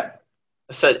 what's that?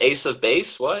 I said Ace of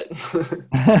Base. What?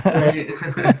 Right.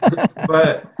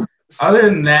 But other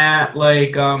than that,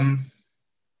 like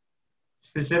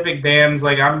specific bands,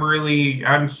 like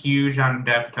I'm huge on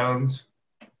Deftones.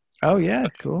 Oh yeah,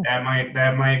 cool. That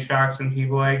might shock some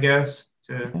people, I guess.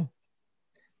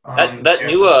 That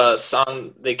new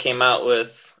song they came out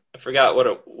with, I forgot what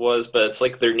it was, but it's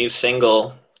like their new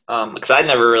single. Because I'd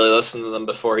never really listened to them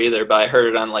before either, but I heard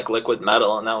it on like Liquid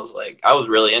Metal, and I was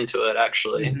really into it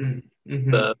actually.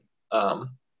 Mm-hmm. The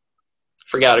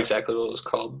forgot exactly what it was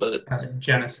called, but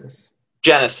Genesis,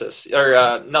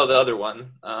 or no, the other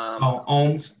one.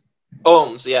 Ohms.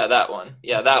 Ohms, yeah, that one.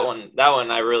 Yeah, that one.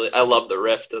 I love the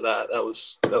riff to that. That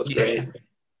was great.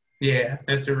 Yeah,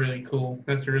 that's a really cool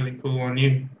one.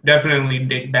 You definitely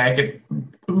dig back into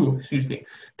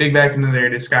their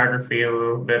discography a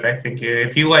little bit. I think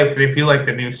if you like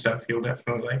the new stuff, you'll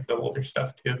definitely like the older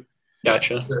stuff too.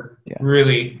 Gotcha.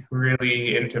 Really,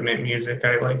 really intimate music.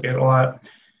 I like it a lot.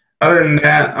 Other than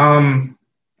that,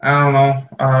 I don't know.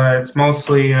 It's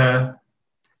mostly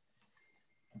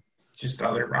just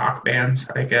other rock bands,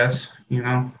 I guess.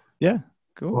 Yeah,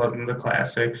 cool. Loving the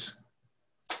classics,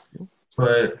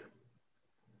 but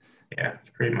yeah, it's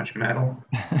pretty much metal.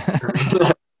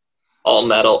 All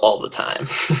metal all the time.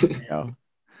 How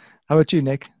about you,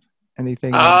 Nick?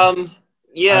 Anything?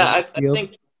 Yeah, I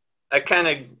think I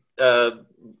kind of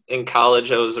in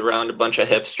college I was around a bunch of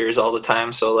hipsters all the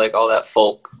time, so like all that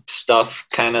folk stuff,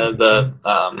 kind of the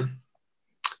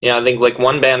I think like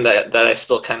one band that I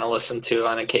still kind of listen to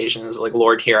on occasion is like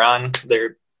Lord Huron.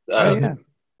 They're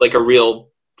like a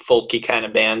real folky kind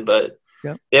of band, but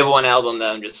they have one album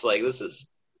that I'm just like, this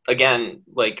is, again,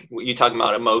 like you talking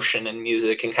about emotion and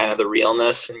music and kind of the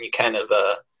realness, and you kind of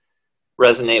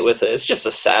resonate with it. It's just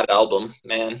a sad album,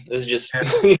 man. It's just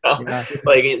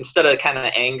like instead of kind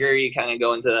of anger, you kind of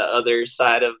go into the other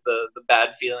side of the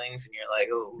bad feelings, and you're like,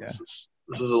 oh, this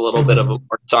is a little bit of a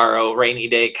more sorrow, rainy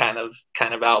day kind of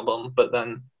album. But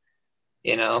then,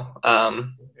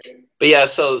 but yeah,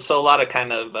 so a lot of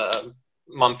kind of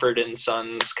Mumford and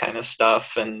Sons kind of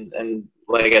stuff, and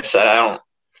like I said, I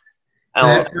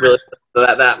don't really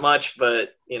that much,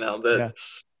 but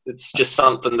it's just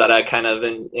something that I kind of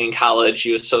in college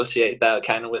you associate that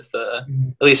kind of with at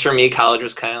least for me, college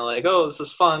was kind of like, oh, this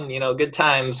is fun, good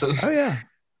times. And, oh yeah.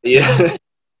 Yeah.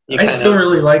 I still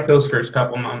really like those first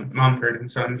couple Mumford and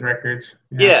Sons records.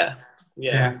 Yeah,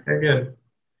 they're good.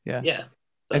 Yeah.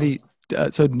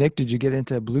 So Nick, did you get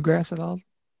into bluegrass at all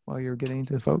while you were getting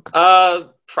into folk?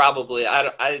 Probably.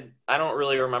 I don't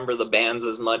really remember the bands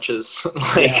as much as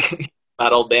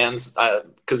metal bands,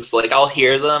 because like I'll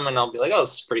hear them and I'll be like, oh,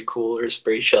 this is pretty cool or it's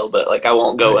pretty chill, but like I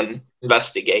won't go and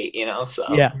investigate,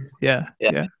 so yeah.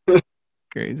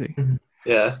 Crazy.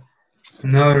 Yeah.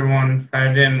 Another one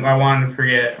I wanted to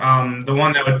forget. The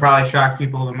one that would probably shock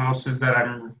people the most is that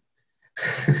I'm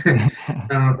I don't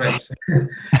know if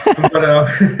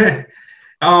but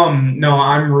no,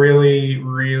 I'm really,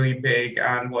 really big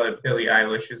on what Billie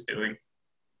Eilish is doing.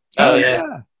 Oh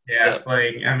yeah. Yeah,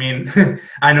 like, I mean,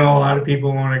 I know a lot of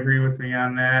people won't agree with me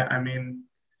on that. I mean,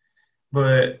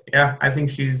 but yeah, I think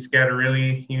she's got a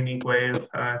really unique way of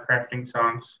crafting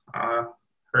songs. Her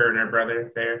and her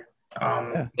brother there.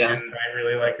 And I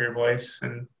really like her voice,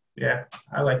 and yeah,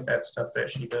 I like that stuff that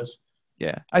she does.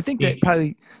 Yeah, I think that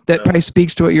probably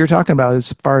speaks to what you were talking about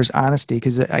as far as honesty,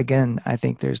 because again, I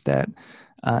think there's that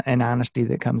an honesty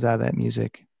that comes out of that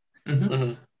music.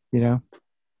 Mm-hmm.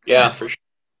 Yeah, for sure.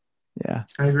 Yeah,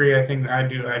 I agree. I think I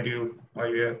do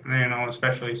like it.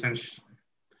 Especially since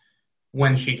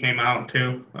when she came out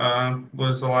too,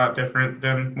 was a lot different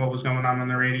than what was going on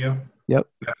the radio. Yep,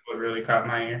 that's what really caught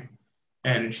my ear.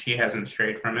 And she hasn't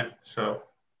strayed from it, so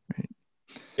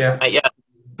yeah. Not yet.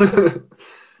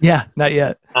 Yeah, not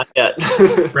yet. Not yet.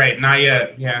 Right, not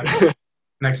yet. Yeah.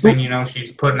 Next thing you know,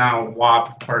 she's putting out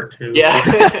WAP Part 2. Yeah.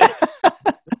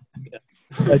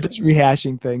 Just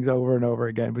rehashing things over and over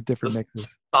again with different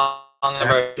mixes. Song of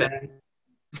our do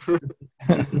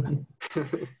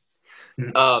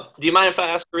you mind if I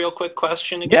ask a real quick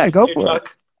question again? Yeah, go for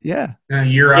it. Yeah.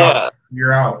 You're out.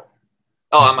 You're out.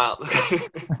 Oh, I'm out.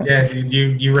 Yeah,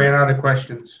 dude, you ran out of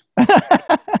questions. All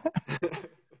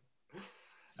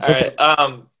right.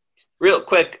 Real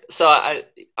quick. So I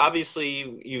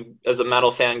obviously you as a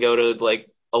metal fan go to like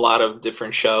a lot of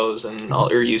different shows and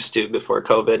all you're used to before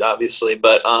COVID, obviously.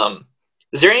 But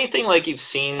is there anything like you've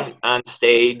seen on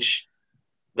stage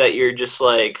that you're just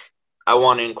like, I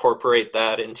want to incorporate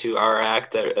that into our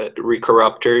act at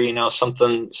Recorruptor?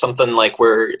 Something like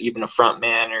where even a front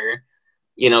man or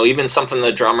even something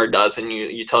the drummer does, and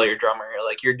you tell your drummer, you're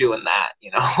like, you're doing that,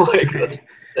 like that's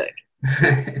sick.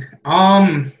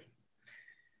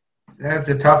 That's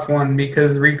a tough one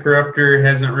because Recorruptor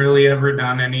hasn't really ever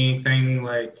done anything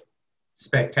like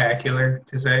spectacular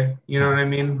to say. You know what I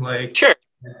mean? Like, sure,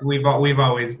 we've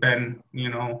always been,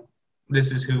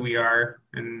 this is who we are,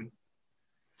 and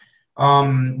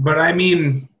but I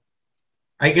mean,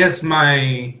 I guess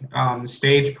my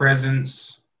stage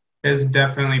presence has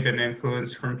definitely been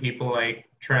influenced from people like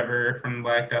Trevor from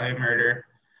Black Dahlia Murder,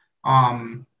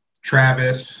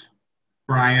 Travis,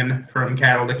 Brian from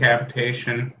Cattle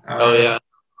Decapitation. Oh yeah,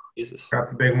 Jesus,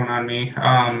 got the big one on me.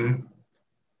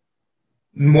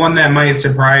 One that might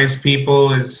surprise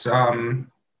people is Mike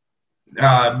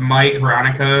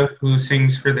Ronica, who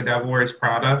sings for The Devil Wears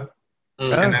Prada.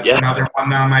 And that's another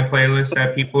one on my playlist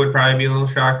that people would probably be a little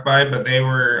shocked by, but they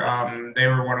were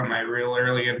one of my real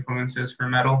early influences for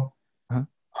metal.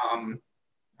 Uh-huh.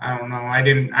 I don't know.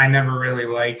 I never really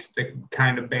liked the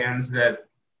kind of bands that,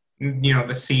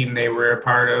 the scene they were a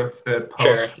part of, the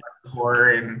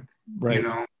post-hardcore and,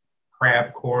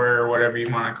 crapcore or whatever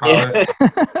you want to call it.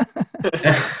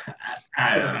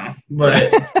 I don't know.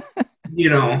 But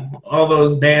all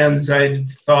those bands, I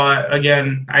thought,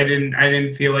 again, I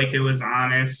didn't feel like it was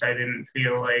honest. I didn't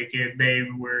feel like they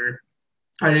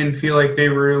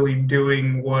were really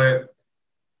doing what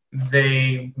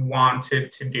they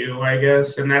wanted to do, I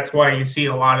guess. And that's why you saw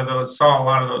a lot of those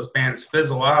bands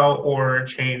fizzle out or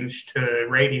change to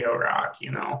radio rock,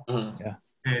 Mm-hmm. Yeah.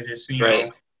 And it just,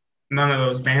 right. None of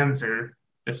those bands are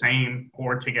the same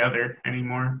or together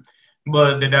anymore.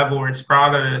 But The Devil Wears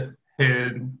Prada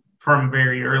had, from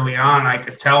very early on, I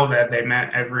could tell that they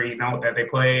meant every note that they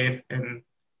played, and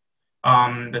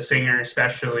the singer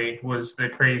especially was the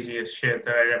craziest shit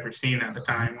that I'd ever seen at the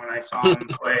time when I saw him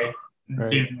play.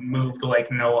 Right. He moved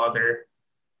like no other.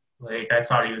 Like, I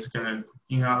thought he was gonna,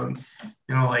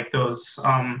 like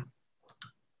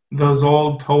those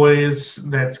old toys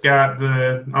that's got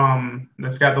the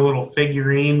little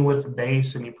figurine with the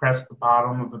bass, and you press the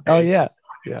bottom of the bass. Oh yeah,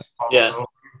 yeah.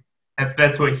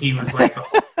 That's what he was like the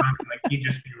whole time. Like, he'd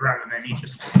just be running and he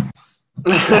just falls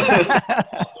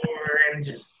over, and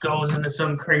just goes into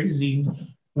some crazy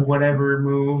whatever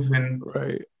move, and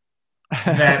Right.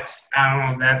 that's I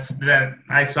don't know. That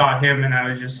I saw him and I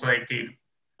was just like,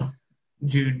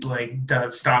 dude, like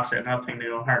stops at nothing to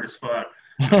go hard as fuck.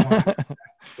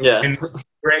 Yeah. And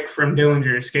Greg from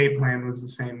Dillinger Escape Plan was the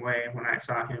same way when I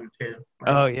saw him too. Like,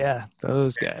 Oh yeah,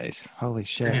 those guys. Holy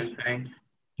shit. same thing.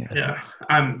 Yeah. Yeah,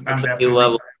 I'm It's a definitely new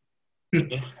level.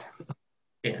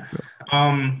 yeah.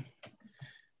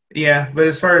 Yeah, but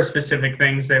as far as specific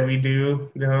things that we do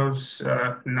goes,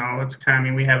 no, it's kind of, I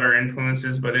mean, we have our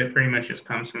influences, but it pretty much just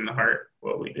comes from the heart,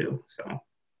 what we do. So,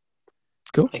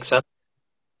 Cool. Makes sense.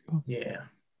 yeah.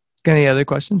 Got any other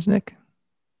questions, Nick?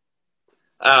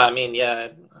 I mean, yeah,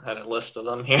 I had a list of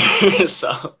them here.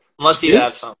 So unless you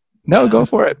have some. No, go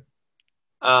for it.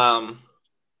 I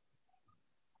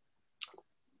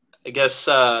guess.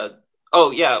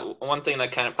 Oh yeah, one thing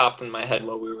that kind of popped in my head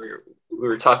while we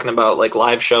were talking about like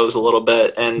live shows a little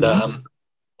bit, and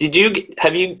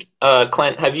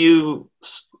Clint, have you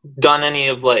done any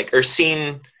of like or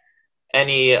seen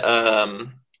any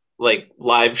like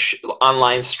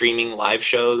online streaming live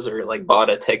shows or like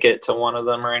bought a ticket to one of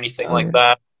them or anything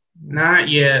that? Not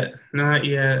yet.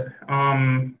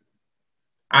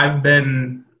 I've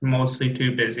been mostly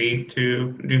too busy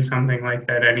to do something like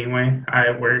that anyway. I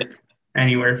work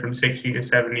anywhere from 60 to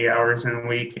 70 hours in a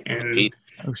week, and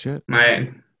Oh shit.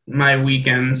 my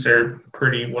weekends are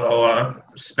pretty well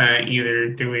spent either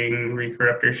doing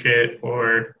recorruptor shit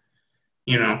or,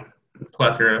 a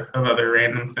plethora of other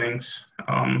random things.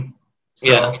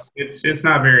 So it's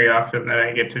not very often that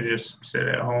I get to just sit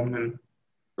at home and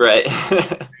right.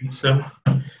 so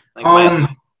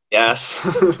yes.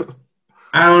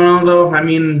 I don't know though. I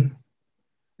mean,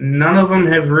 none of them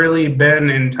have really been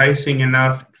enticing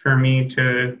enough for me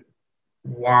to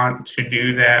want to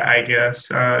do that, I guess.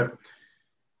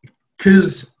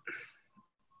 Because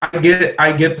I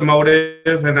get the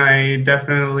motive, and I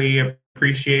definitely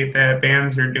appreciate that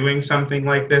bands are doing something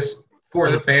like this for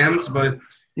the fans. But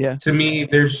to me,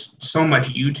 there's so much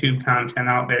YouTube content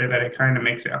out there that it kind of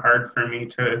makes it hard for me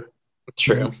to. That's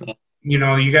true. You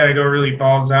got to go really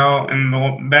balls out,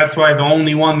 and that's why the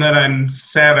only one that I'm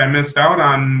sad I missed out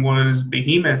on was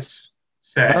Behemoth's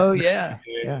set. Oh yeah.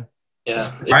 I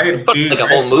like a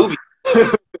whole movie.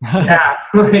 Yeah,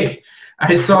 like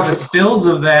I saw the stills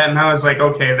of that, and I was like,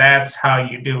 okay, that's how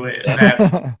you do it.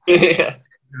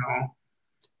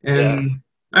 And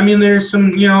I mean, there's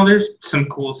some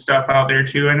cool stuff out there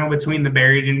too. I know Between the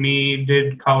Buried and Me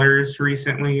did Colors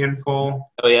recently in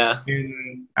full. Oh yeah.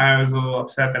 And I was a little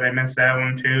upset that I missed that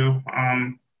one too.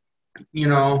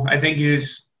 I think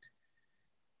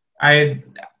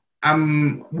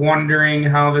I'm wondering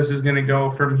how this is going to go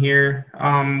from here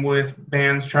with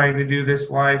bands trying to do this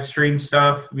live stream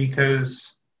stuff,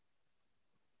 because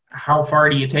how far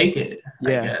do you take it? I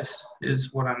guess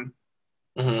is what I'm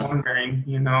wondering,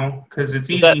 because it's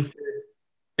easy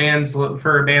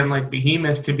for a band like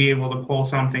Behemoth to be able to pull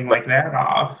something like that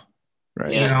off.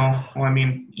 Right. Well, I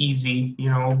mean, easy,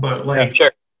 but like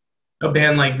a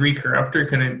band like Recorruptor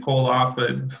couldn't pull off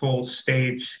a full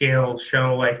stage scale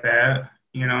show like that,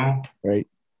 Right.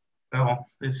 So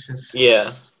it's just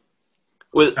I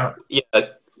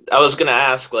was gonna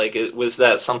ask, like, was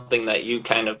that something that you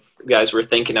guys were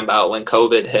thinking about when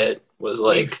COVID hit? Was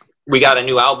like, we got a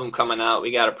new album coming out,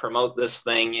 we got to promote this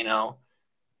thing,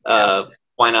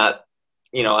 why not?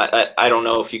 I don't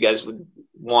know if you guys would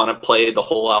want to play the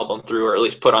whole album through, or at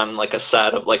least put on like a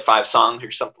set of like 5 songs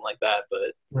or something like that.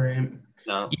 But right.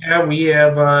 No. Yeah, we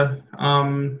have.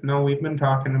 No, we've been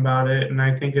talking about it, and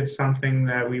I think it's something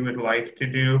that we would like to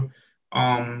do.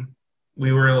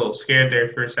 We were a little scared there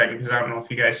for a second because I don't know if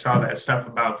you guys saw that stuff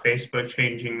about Facebook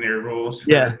changing their rules.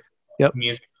 Yeah. Yep.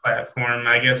 Music platform.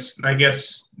 I guess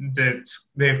that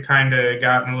they've kind of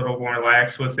gotten a little more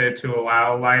lax with it to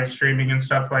allow live streaming and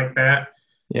stuff like that.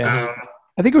 Yeah.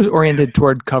 I think it was oriented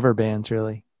toward cover bands,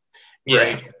 really. Yeah.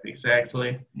 Right.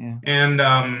 Exactly. Yeah.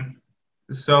 And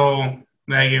so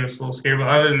that gave us a little scare. But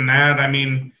other than that, I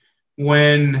mean,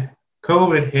 when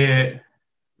COVID hit,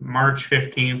 March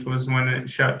 15th was when it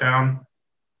shut down,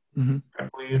 I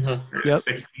believe. Or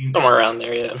 16th. Somewhere around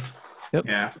there, yeah. Yep.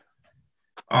 Yeah.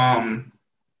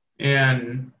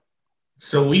 And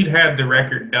so we'd had the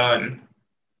record done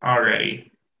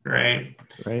already, right?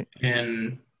 Right.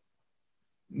 And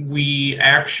we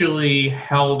actually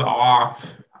held off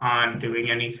on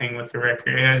doing anything with the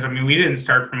record. I mean, we didn't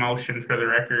start promotion for the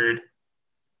record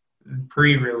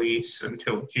pre-release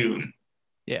until June.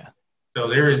 Yeah. So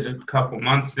there was a couple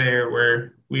months there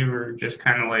where we were just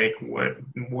kind of like,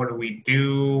 what do we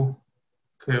do?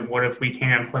 What if we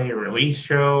can't play a release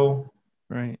show?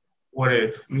 Right. what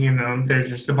if, there's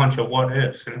just a bunch of what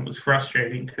ifs, and it was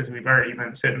frustrating because we've already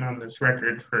been sitting on this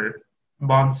record for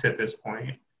months at this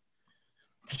point,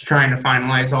 just trying to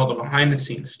finalize all the behind the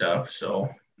scenes stuff. So,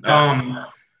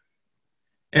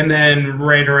 and then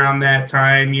right around that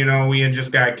time, we had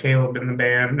just got Caleb in the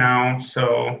band now,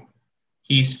 so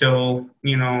he's still,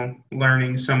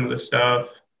 learning some of the stuff.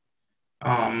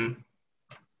 I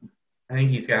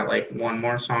think he's got like one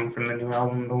more song from the new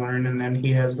album to learn, and then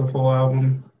he has the full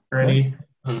album ready.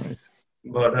 Nice.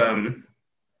 But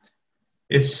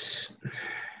it's,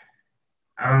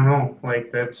 I don't know,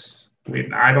 like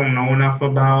I don't know enough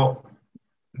about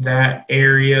that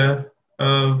area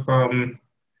of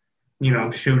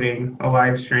shooting a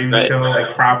live stream show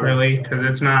like properly, because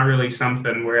it's not really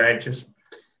something where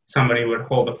somebody would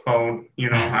hold a phone.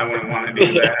 I wouldn't want to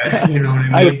do that. You know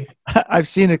what I mean? I've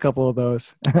seen a couple of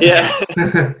those. Yeah.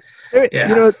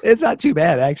 It's not too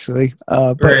bad actually.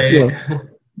 But right.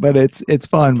 But it's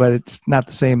fun, but it's not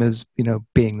the same as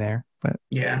being there. But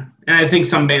yeah, and I think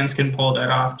some bands can pull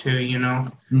that off too.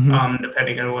 Mm-hmm.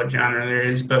 Depending on what genre there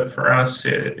is. But for us,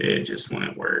 it just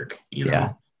wouldn't work.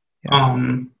 Yeah.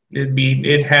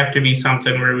 It'd have to be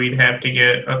something where we'd have to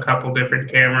get a couple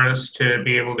different cameras to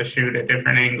be able to shoot at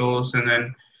different angles, and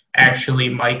then actually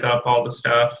mic up all the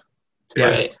stuff.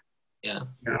 Right. Yeah.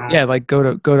 Yeah, like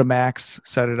go to Max,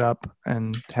 set it up,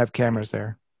 and have cameras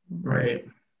there. Right.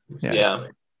 Yeah.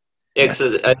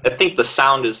 Because I think the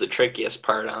sound is the trickiest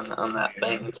part on that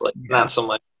thing. It's like not so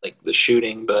much like the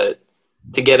shooting, but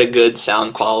to get a good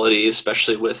sound quality,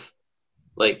 especially with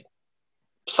like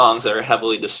songs that are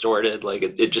heavily distorted, like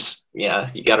it just you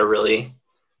got to really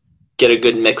get a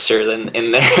good mixer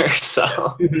in there.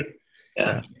 So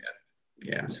yeah.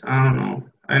 Yes, I don't know.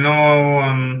 I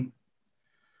know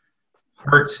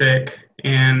Heartsick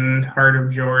and Heart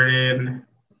of Jordan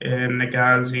and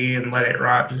Nagazi and Let It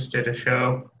Rot just did a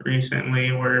show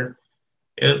recently where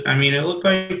it looked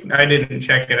like, I didn't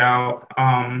check it out.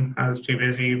 I was too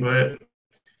busy, but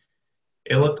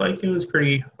it looked like it was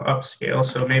pretty upscale.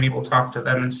 So maybe we'll talk to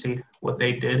them and see what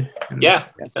they did. Yeah,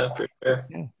 for sure.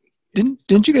 Yeah.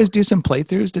 Didn't you guys do some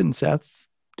playthroughs? Didn't Seth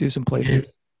do some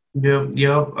playthroughs? Yep.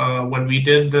 When we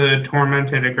did the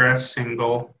Tormented Aggress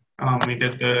single, we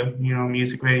did the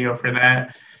music video for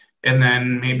that. And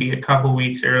then maybe a couple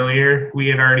weeks earlier, we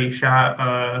had already shot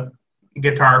a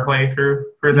guitar playthrough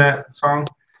for that song.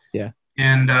 Yeah.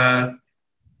 And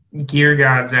Gear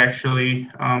Gods actually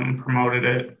promoted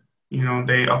it.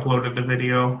 They uploaded the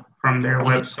video from their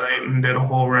website and did a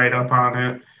whole write-up on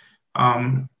it,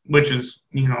 which is,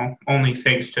 only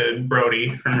thanks to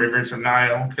Brody from Rivers of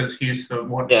Nile, because he's the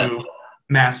one who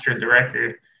mastered the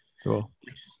record. Cool.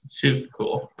 Which is super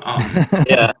cool.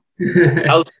 Yeah.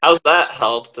 How's that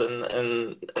helped,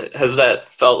 and has that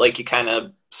felt like you kind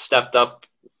of stepped up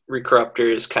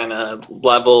Recorruptor's kind of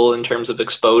level in terms of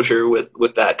exposure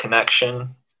with that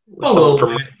connection?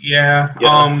 Yeah.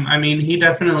 He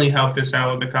definitely helped us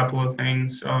out with a couple of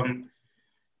things.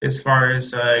 As far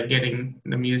as getting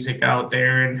the music out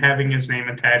there and having his name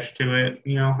attached to it,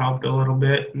 helped a little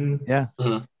bit. Yeah.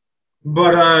 Mm-hmm.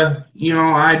 But I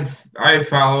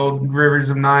followed Rivers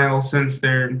of Nile since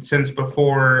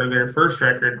before their first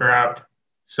record dropped.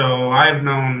 So I've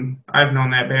known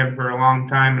that band for a long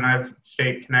time, and I've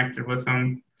stayed connected with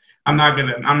them. I'm not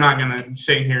gonna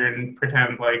sit here and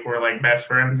pretend like we're like best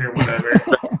friends or whatever.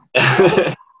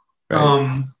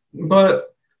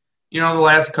 But the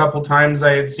last couple times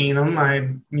I had seen them,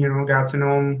 I got to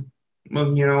know them a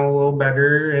little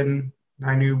better, and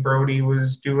I knew Brody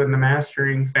was doing the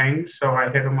mastering thing, so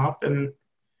I hit him up, and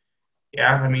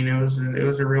it was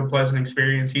a real pleasant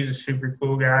experience. He's a super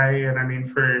cool guy,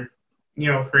 and for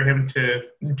him to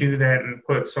do that and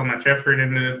put so much effort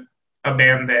into a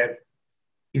band that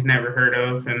he's never heard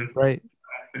of, and right,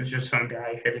 it's just some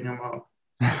guy hitting him up.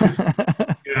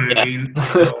 You know what I mean?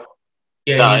 So,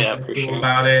 he was cool sure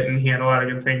about it, and he had a lot of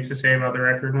good things to say about the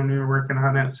record when we were working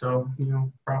on it. So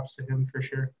props to him for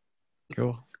sure.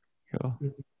 Cool.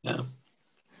 Yeah.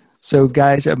 So,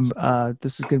 guys,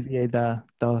 this is going to be the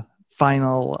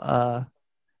final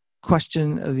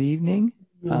question of the evening.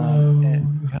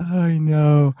 I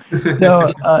know.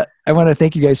 No, I want to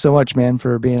thank you guys so much, man,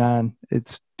 for being on.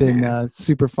 It's been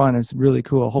super fun. It's really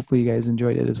cool. Hopefully, you guys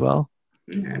enjoyed it as well.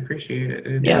 Yeah, I appreciate it.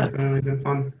 It's definitely been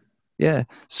fun. Yeah.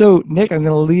 So, Nick, I'm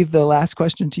going to leave the last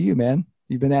question to you, man.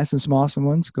 You've been asking some awesome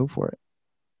ones. Go for it.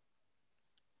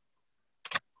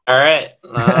 All right.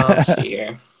 Let's see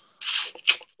here.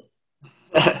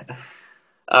 I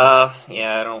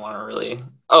don't want to really.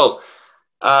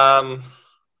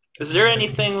 Is there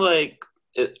anything like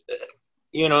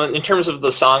you know, in terms of the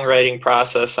songwriting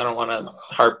process, I don't want to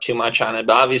harp too much on it,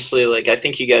 but obviously, like, I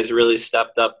think you guys really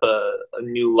stepped up a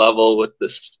new level with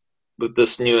this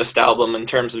newest album in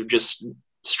terms of just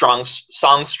strong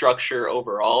song structure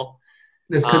overall.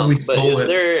 It's because we but stole is it.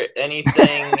 there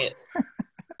anything?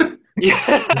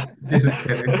 Yeah. Just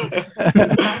kidding.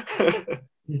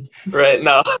 Right,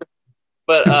 no.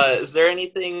 But is there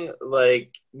anything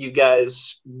like you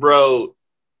guys wrote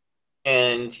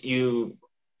and you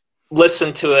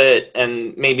listened to it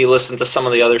and maybe listened to some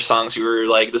of the other songs, you were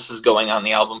like, this is going on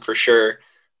the album for sure,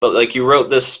 but like you wrote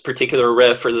this particular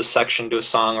riff or this section to a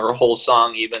song or a whole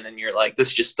song even, and you're like,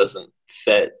 this just doesn't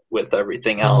fit with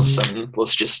everything else, and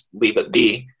let's just leave it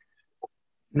be?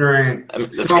 Right. I mean,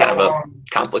 that's kind of a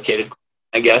complicated,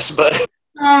 I guess, but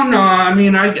oh no, I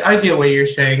mean, I get what you're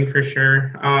saying for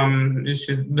sure. It's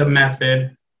just the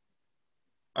method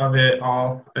of it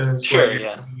all is sure, what you're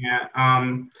yeah. looking at.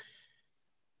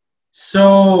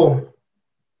 So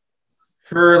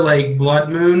for like Blood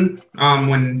Moon,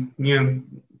 when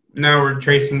now we're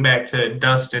tracing back to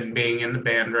Dustin being in the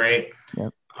band, right?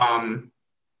 Yep.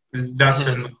 Because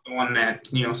Dustin was the one that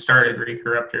started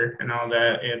Recorruptor and all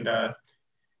that, and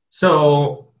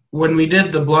so when we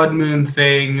did the Blood Moon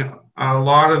thing, a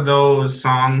lot of those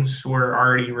songs were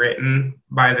already written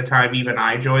by the time even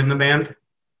I joined the band.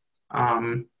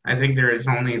 I think there is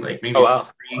only like maybe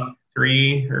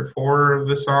three or four of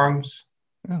the songs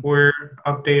were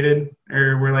updated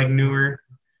or were like newer.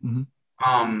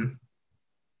 Mm-hmm.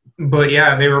 But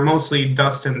yeah, they were mostly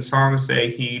Dustin songs that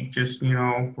he just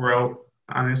wrote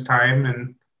on his time,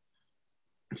 and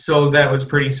so that was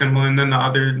pretty simple. And then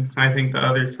I think the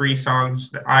other three songs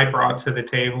that I brought to the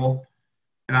table,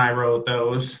 and I wrote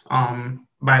those.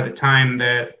 By the time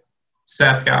that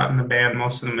Seth got in the band,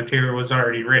 most of the material was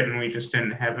already written. We just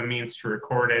didn't have a means to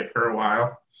record it for a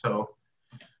while. So,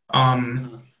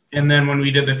 and then when we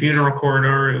did the Funeral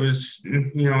Corridor, it was,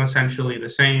 essentially the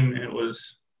same. It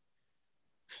was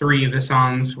 3 of the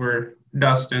songs were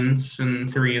Dustin's,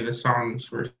 and 3 of the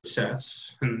songs were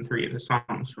Seth's, and 3 of the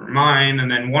songs were mine.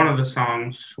 And then one of the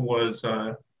songs was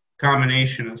a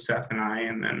combination of Seth and I,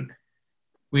 and then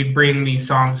we'd bring these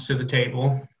songs to the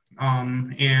table.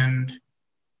 And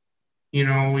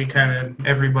we kind of,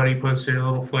 everybody puts their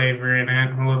little flavor in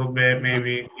it a little bit,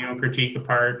 maybe, critique a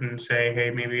part and say, hey,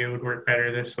 maybe it would work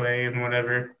better this way and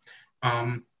whatever.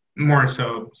 More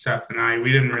so Seth and I,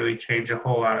 we didn't really change a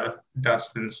whole lot of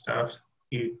Dustin stuff.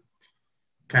 He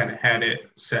kind of had it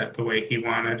set the way he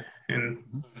wanted.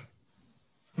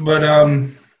 But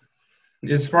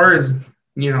as far as,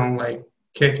 like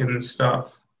kicking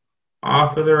stuff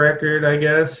off of the record, I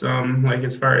guess, like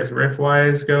as far as riff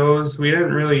wise goes, we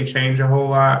didn't really change a whole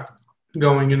lot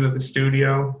going into the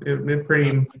studio. It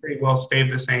pretty well stayed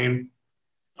the same.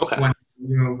 Okay. When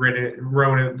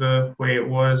wrote it the way it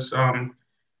was.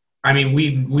 I mean,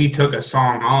 we took a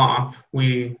song off.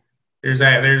 There's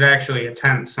actually a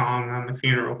 10th song on the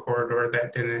Funeral Corridor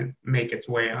that didn't make its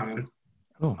way on.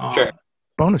 Oh, sure.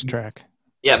 Bonus track.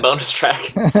 Yeah, bonus track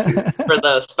for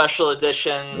the special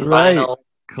edition right. vinyl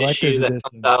Collector's issue that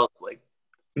edition. comes out like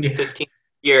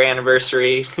 15-year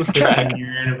anniversary track.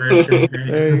 15-year anniversary.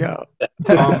 There you go.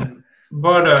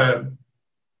 But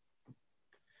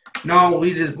no,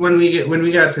 we just when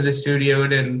we got to the studio, it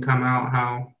didn't come out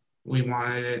how we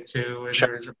wanted it to. And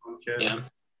there was a bunch of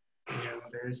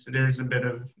there's a bit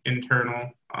of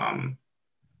internal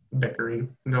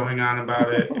bickering going on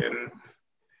about it, and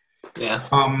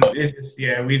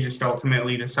we just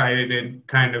ultimately decided it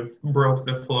kind of broke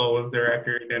the flow of the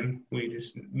record, and we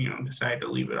just decided to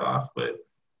leave it off. But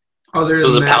other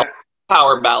than that,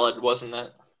 power ballad, wasn't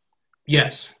it?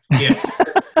 Yes. Yes.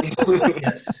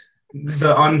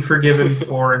 The Unforgiven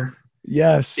 4.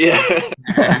 Yes. Yeah.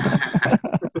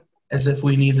 As if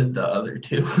we needed the other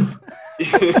 2.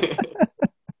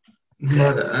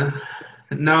 But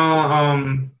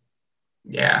no,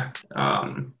 yeah.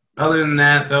 Other than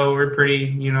that, though, we're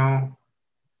pretty,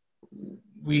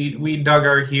 we dug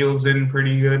our heels in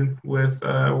pretty good with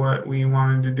what we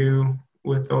wanted to do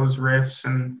with those riffs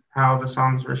and how the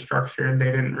songs were structured. They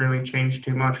didn't really change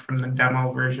too much from the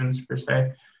demo versions per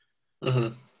se.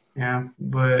 Mm-hmm. Yeah,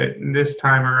 but this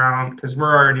time around, because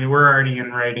we're already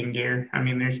in writing gear. I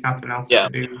mean, there's nothing else to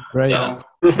do. Right. So,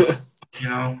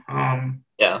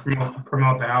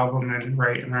 promote the album and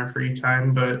write in our free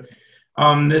time. But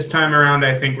this time around,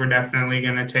 I think we're definitely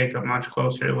going to take a much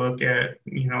closer look at,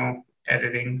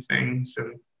 editing things.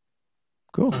 And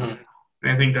cool.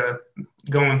 I think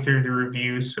going through the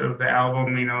reviews of the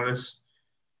album, we noticed,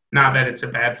 not that it's a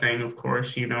bad thing, of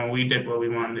course, we did what we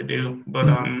wanted to do, but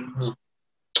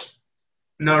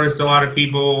noticed a lot of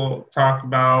people talk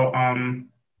about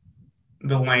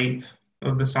the length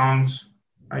of the songs,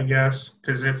 I guess,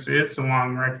 because it's a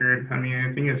long record. I mean,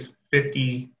 I think it's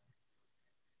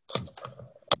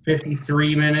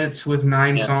 53 minutes with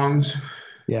 9 songs.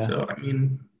 Yeah. So I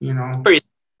mean,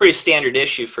 pretty standard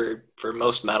issue for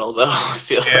most metal, though. I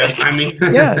feel like. I mean,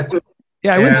 I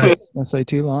wouldn't say it's necessarily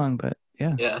too long, but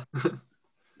yeah. Yeah.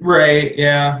 Right.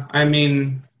 Yeah. I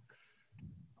mean,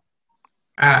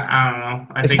 I don't know.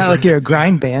 It's not like you're a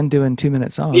grind band doing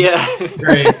 2-minute songs. Yeah.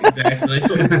 Right. Exactly.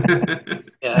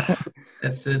 Yeah.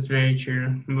 That's very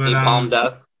true. But Napalm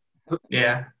Death.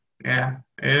 Yeah.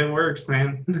 It works,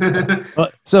 man. Well,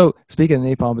 so speaking of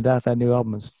Napalm Death, that new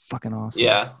album is fucking awesome.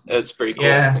 Yeah, it's pretty cool.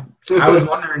 Yeah, I was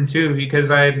wondering too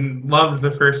because I loved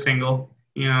the first single,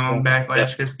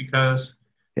 Backlash, just because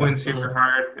it went super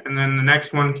hard, and then the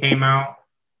next one came out,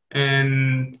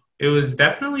 and it was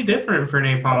definitely different for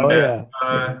Napalm Death.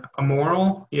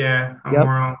 Amoral,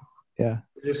 Amoral. Yeah.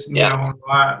 Just a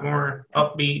lot more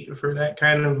upbeat for that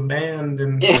kind of band,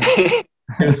 and it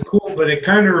was cool. But it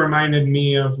kind of reminded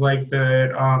me of like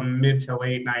the mid to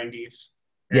late '90s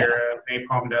era of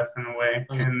Napalm Death in a way,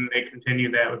 and they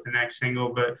continued that with the next single.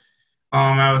 But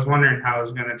I was wondering how it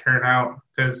was going to turn out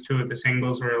because 2 of the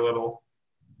singles were a little,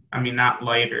 I mean, not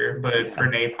lighter, but for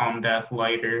Napalm Death,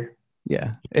 lighter.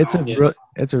 Yeah, it's a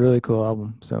really cool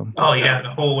album. So. Oh yeah, the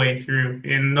whole way through.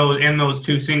 And those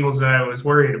 2 singles that I was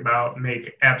worried about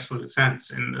make absolute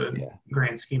sense in the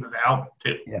grand scheme of the album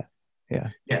too. Yeah,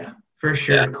 for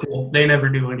sure. Yeah. Cool. They never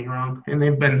do any wrong, and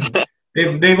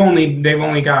they've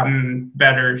only gotten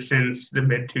better since the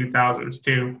mid 2000s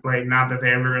too. Like, not that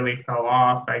they ever really fell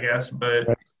off, I guess, but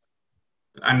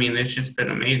I mean, it's just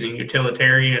been amazing.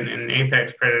 Utilitarian and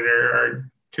Apex Predator are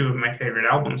 2 of my favorite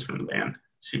albums from the band.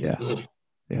 Super cool.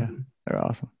 Yeah, they're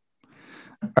awesome.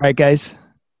 All right, guys.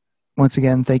 Once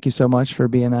again, thank you so much for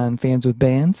being on Fans with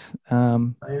Bands.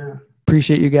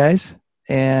 Appreciate you guys,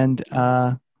 and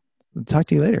we'll talk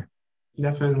to you later.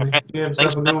 Definitely. Okay. You have a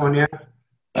good one,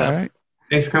 All right.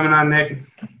 Thanks for coming on, Nick.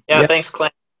 Yeah, thanks,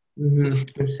 Clint.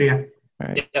 Good to see you. All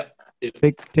right. Yep.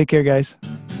 Take care, guys.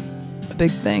 A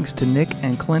big thanks to Nick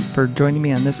and Clint for joining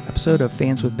me on this episode of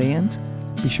Fans with Bands.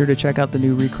 Be sure to check out the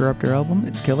new Recorruptor album.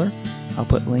 It's killer. I'll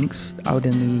put links out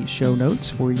in the show notes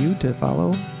for you to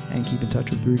follow and keep in touch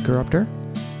with Recorruptor.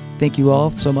 Thank you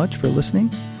all so much for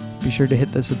listening. Be sure to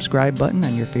hit the subscribe button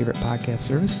on your favorite podcast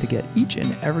service to get each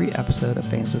and every episode of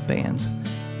Fans with Bands.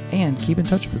 And keep in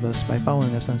touch with us by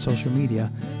following us on social media,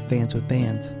 Fans with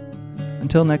Bands.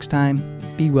 Until next time,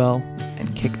 be well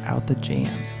and kick out the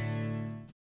jams.